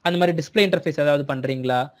 ரைட், அந்த மாதிரி டிஸ்பிளே இன்டர்ஃபேஸ் ஏதாவது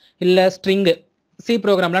பண்றீங்களா? இல்லை ஸ்ட்ரிங்கு, சி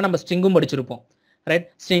ப்ரோக்ராம்லாம் நம்ம ஸ்ட்ரிங்கும் படிச்சிருப்போம். Right,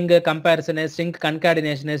 string கம்பேரிசனு, string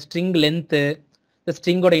கன்கார்டினேஷனு, string length, இந்த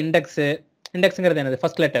ஸ்ட்ரிங்கோட இண்டெக்ஸுங்கிறது என்னது,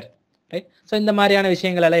 ஃபர்ஸ்ட் லெட்டர். ரைட், ஸோ இந்த மாதிரியான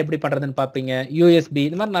விஷயங்கள் எல்லாம் எப்படி பண்றதுன்னு பார்ப்பீங்க. யூஎஸ்பி,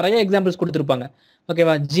 இந்த மாதிரி நிறைய எக்ஸாம்பிள்ஸ் கொடுத்துருப்பாங்க.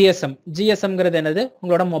 ஓகேவா. ஜிஎஸ்எம்ங்கிறது என்னது,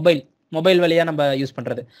 உங்களோட மொபைல் வழியா நம்ம யூஸ்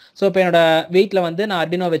பண்றது. ஸோ இப்போ என்னோட வீட்டில் வந்து நான்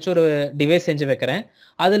Arduino வச்சு ஒரு டிவைஸ் செஞ்சு வைக்கிறேன்.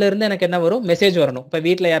 அதுல இருந்து எனக்கு என்ன வரும், மெசேஜ் வரணும். இப்போ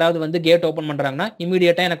வீட்டில் யாராவது வந்து கேட் ஓப்பன் பண்றாங்கன்னா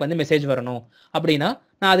இமீடியட்டா எனக்கு வந்து மெசேஜ் வரணும் அப்படின்னா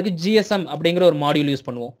நான் அதுக்கு ஜிஎஸ்எம் அப்படிங்கிற ஒரு மாடியூல் யூஸ்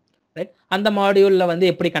பண்ணுவோம். ரைட், அந்த மாடியூல்ல வந்து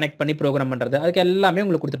எப்படி கனெக்ட் பண்ணி ப்ரோக்ராம் பண்றது, அதுக்கு எல்லாமே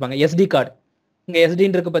உங்களுக்கு கொடுத்துருப்பாங்க. எஸ்டி கார்டு, இங்க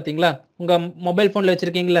எஸ்டின்னு இருக்கு பாத்தீங்களா, உங்க மொபைல் போன்ல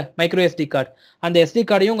வச்சிருக்கீங்களா மைக்ரோ எஸ்டி கார்டு, அந்த எஸ்டி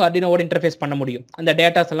கார்டையும் உங்க Arduinoவோட இன்டர்ஃபேஸ் பண்ண முடியும். அந்த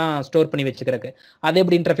டேட்டாஸ் எல்லாம் ஸ்டோர் பண்ணி வச்சுக்கிறதுக்கு அதை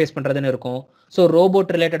எப்படி இன்டர்ஃபேஸ் பண்றதுன்னு இருக்கும். ஸோ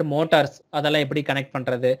ரோபோட் ரிலேட்டட் மோட்டார்ஸ் அதெல்லாம் எப்படி கனெக்ட்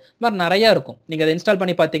பண்றது, இந்த மாதிரி நிறைய இருக்கும். நீங்க அதை இன்ஸ்டால்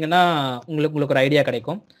பண்ணி பார்த்தீங்கன்னா உங்களுக்கு ஒரு ஐடியா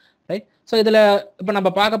கிடைக்கும். ரைட், ஸோ இதுல இப்போ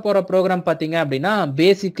நம்ம பார்க்க போற ப்ரோக்ராம் பார்த்தீங்க அப்படின்னா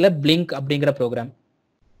பேசிக்ல பிளிங்க் அப்படிங்கிற ப்ரோக்ராம்.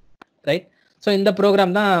 ரைட், ஸோ இந்த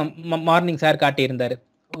ப்ரோக்ராம் தான் morning sir காட்டியிருந்தாரு.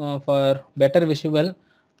 For better visual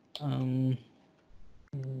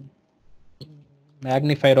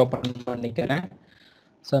magnifier open பண்ணிக்கிறேன்.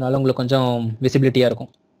 ஸோ அதனால உங்களுக்கு கொஞ்சம் விசிபிலிட்டியா இருக்கும்.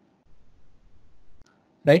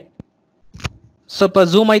 ரைட், ஸோ இப்போ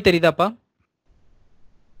ஜூம் ஆகி தெரியுதாப்பா?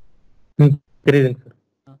 தெரியுதுங்க சார்.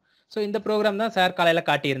 ஸோ இந்த ப்ரோக்ராம் தான் சார் காலையில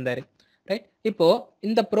காட்டியிருந்தாரு. ரைட், இப்போ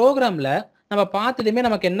இந்த ப்ரோக்ராம்ல நம்ம பார்த்ததுமே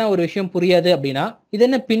நமக்கு என்ன ஒரு விஷயம் புரியாது அப்படின்னா, இது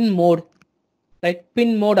என்ன பின் மோட். ரைட்,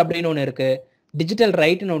 பின் மோட் அப்படின்னு ஒன்று இருக்கு, டிஜிட்டல்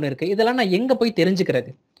ரைட்னு ஒன்று இருக்கு. இதெல்லாம் நான் எங்க போய்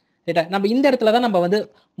தெரிஞ்சுக்கிறது? ரைட்டா, நம்ம இந்த இடத்துல தான் நம்ம வந்து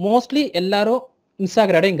மோஸ்ட்லி எல்லாரும் மிஸ்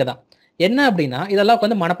ஆகிற இடம் இங்கே தான். என்ன அப்படின்னா இதெல்லாம்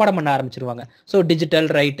வந்து மனப்பாடம் பண்ண ஆரம்பிச்சிருவாங்க. ஸோ டிஜிட்டல்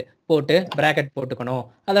ரைட் போட்டு பிராக்கெட் போட்டுக்கணும்.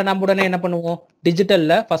 அதை நம்ம உடனே என்ன பண்ணுவோம்,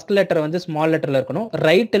 டிஜிட்டல்ல ஃபர்ஸ்ட் லெட்டர் வந்து ஸ்மால் லெட்டர்ல இருக்கணும்,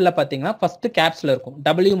 ரைட்டில் பார்த்தீங்கன்னா ஃபர்ஸ்ட் கேப்ஸ்ல இருக்கும்,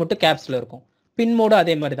 டபிள்யூ மட்டும் கேப்ஸ்ல இருக்கும். பின் மோடு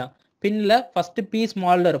அதே மாதிரி தான். பின்ல ஃபர்ஸ்ட் பி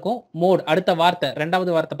ஸ்மால்ல இருக்கும், மோட் அடுத்த வார்த்தை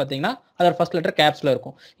ரெண்டாவது வார்த்தை பார்த்தீங்கன்னா அதோட ஃபர்ஸ்ட் லெட்டர் கேப்ஸ்ல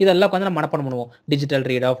இருக்கும். இதெல்லாம் வந்து நம்ம மனப்பாடம் பண்ணுவோம். Digital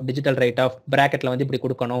read of, digital write of, பிராக்கெட்ல வந்து இப்படி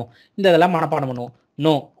கொடுக்கணும், இந்த இதெல்லாம் மனப்பாடம் பண்ணுவோம்.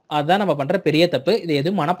 நோ, அதுதான் நம்ம பண்ற பெரிய தப்பு. இது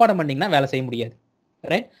எதுவும் மனப்பாடம் பண்ணீங்கன்னா வேலை செய்ய முடியாது.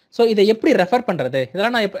 ரைட், ஸோ இதை எப்படி ரெஃபர் பண்றது,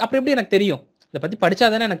 இதெல்லாம் நான் அப்புறம் எப்படி எனக்கு தெரியும், இதை பத்தி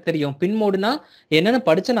படிச்சாதானே எனக்கு தெரியும். பின் மோடுனா என்னன்னு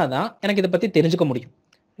படிச்சனா தான் எனக்கு இதை பத்தி தெரிஞ்சுக்க முடியும்.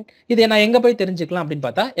 இதை நான் எங்க போய் தெரிஞ்சுக்கலாம் அப்படின்னு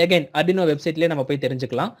பார்த்தா எகைன் Arduino வெப்சைட்லயே நம்ம போய்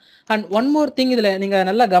தெரிஞ்சுக்கலாம். அண்ட் ஒன் மோர் திங், இதுல நீங்க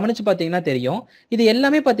நல்லா கவனிச்சு பார்த்தீங்கன்னா தெரியும், இது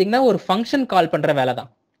எல்லாமே பார்த்தீங்கன்னா ஒரு ஃபங்க்ஷன் கால் பண்ற வேலை தான்.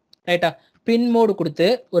 ரைட்டா, பின் மோடு கொடுத்து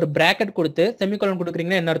ஒரு பிராக்கெட் கொடுத்து செமிகோலன்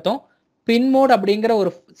கொடுக்குறீங்கன்னா என்ன அர்த்தம், பின் மோட் அப்படிங்கிற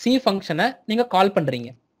ஒரு சி ஃபங்க்ஷனை நீங்க கால்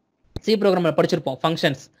பண்றீங்க. சி ப்ரோக்ராம்ல படிச்சிருப்போம்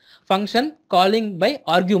function calling by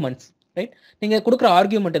arguments. Right, நீங்க கொடுக்குற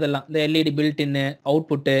ஆர்கியூமெண்ட் இதெல்லாம் இந்த எல்இடி பில்ட்-இன்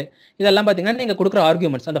அவுட்புட் இதெல்லாம் பார்த்தீங்கன்னா நீங்க கொடுக்குற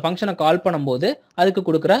ஆர்கியூமெண்ட்ஸ், அந்த ஃபங்க்ஷனை கால் பண்ணும்போது அதுக்கு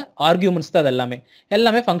கொடுக்குற ஆர்கியூமெண்ட்ஸ் தான். அது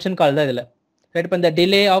எல்லாமே ஃபங்க்ஷன் கால் தான் இதுல. ரைட், இப்போ இந்த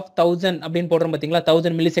டிலே ஆஃப் 1000 அப்படின்னு போடுறோம் பார்த்தீங்களா,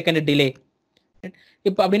 1000 மில்லி செகண்ட் டிலே.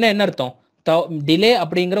 இப்போ அப்படின்னா என்ன அர்த்தம், டிலே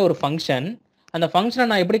அப்படிங்கிற ஒரு ஃபங்க்ஷன், அந்த ஃபங்க்ஷனை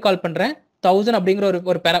நான் எப்படி கால் பண்றேன், 1000 அப்படிங்கிற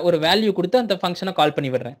ஒரு வேல்யூ கொடுத்து அந்த ஃபங்க்ஷனை கால்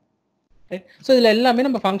பண்ணி விடுறேன். ஸோ இதுல எல்லாமே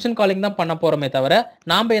நம்ம ஃபங்க்ஷன் காலிங் தான் பண்ண போறோமே தவிர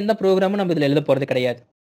நாம எந்த ப்ரோக்ராமும் நம்ம இதுல எழுத போறது கிடையாது.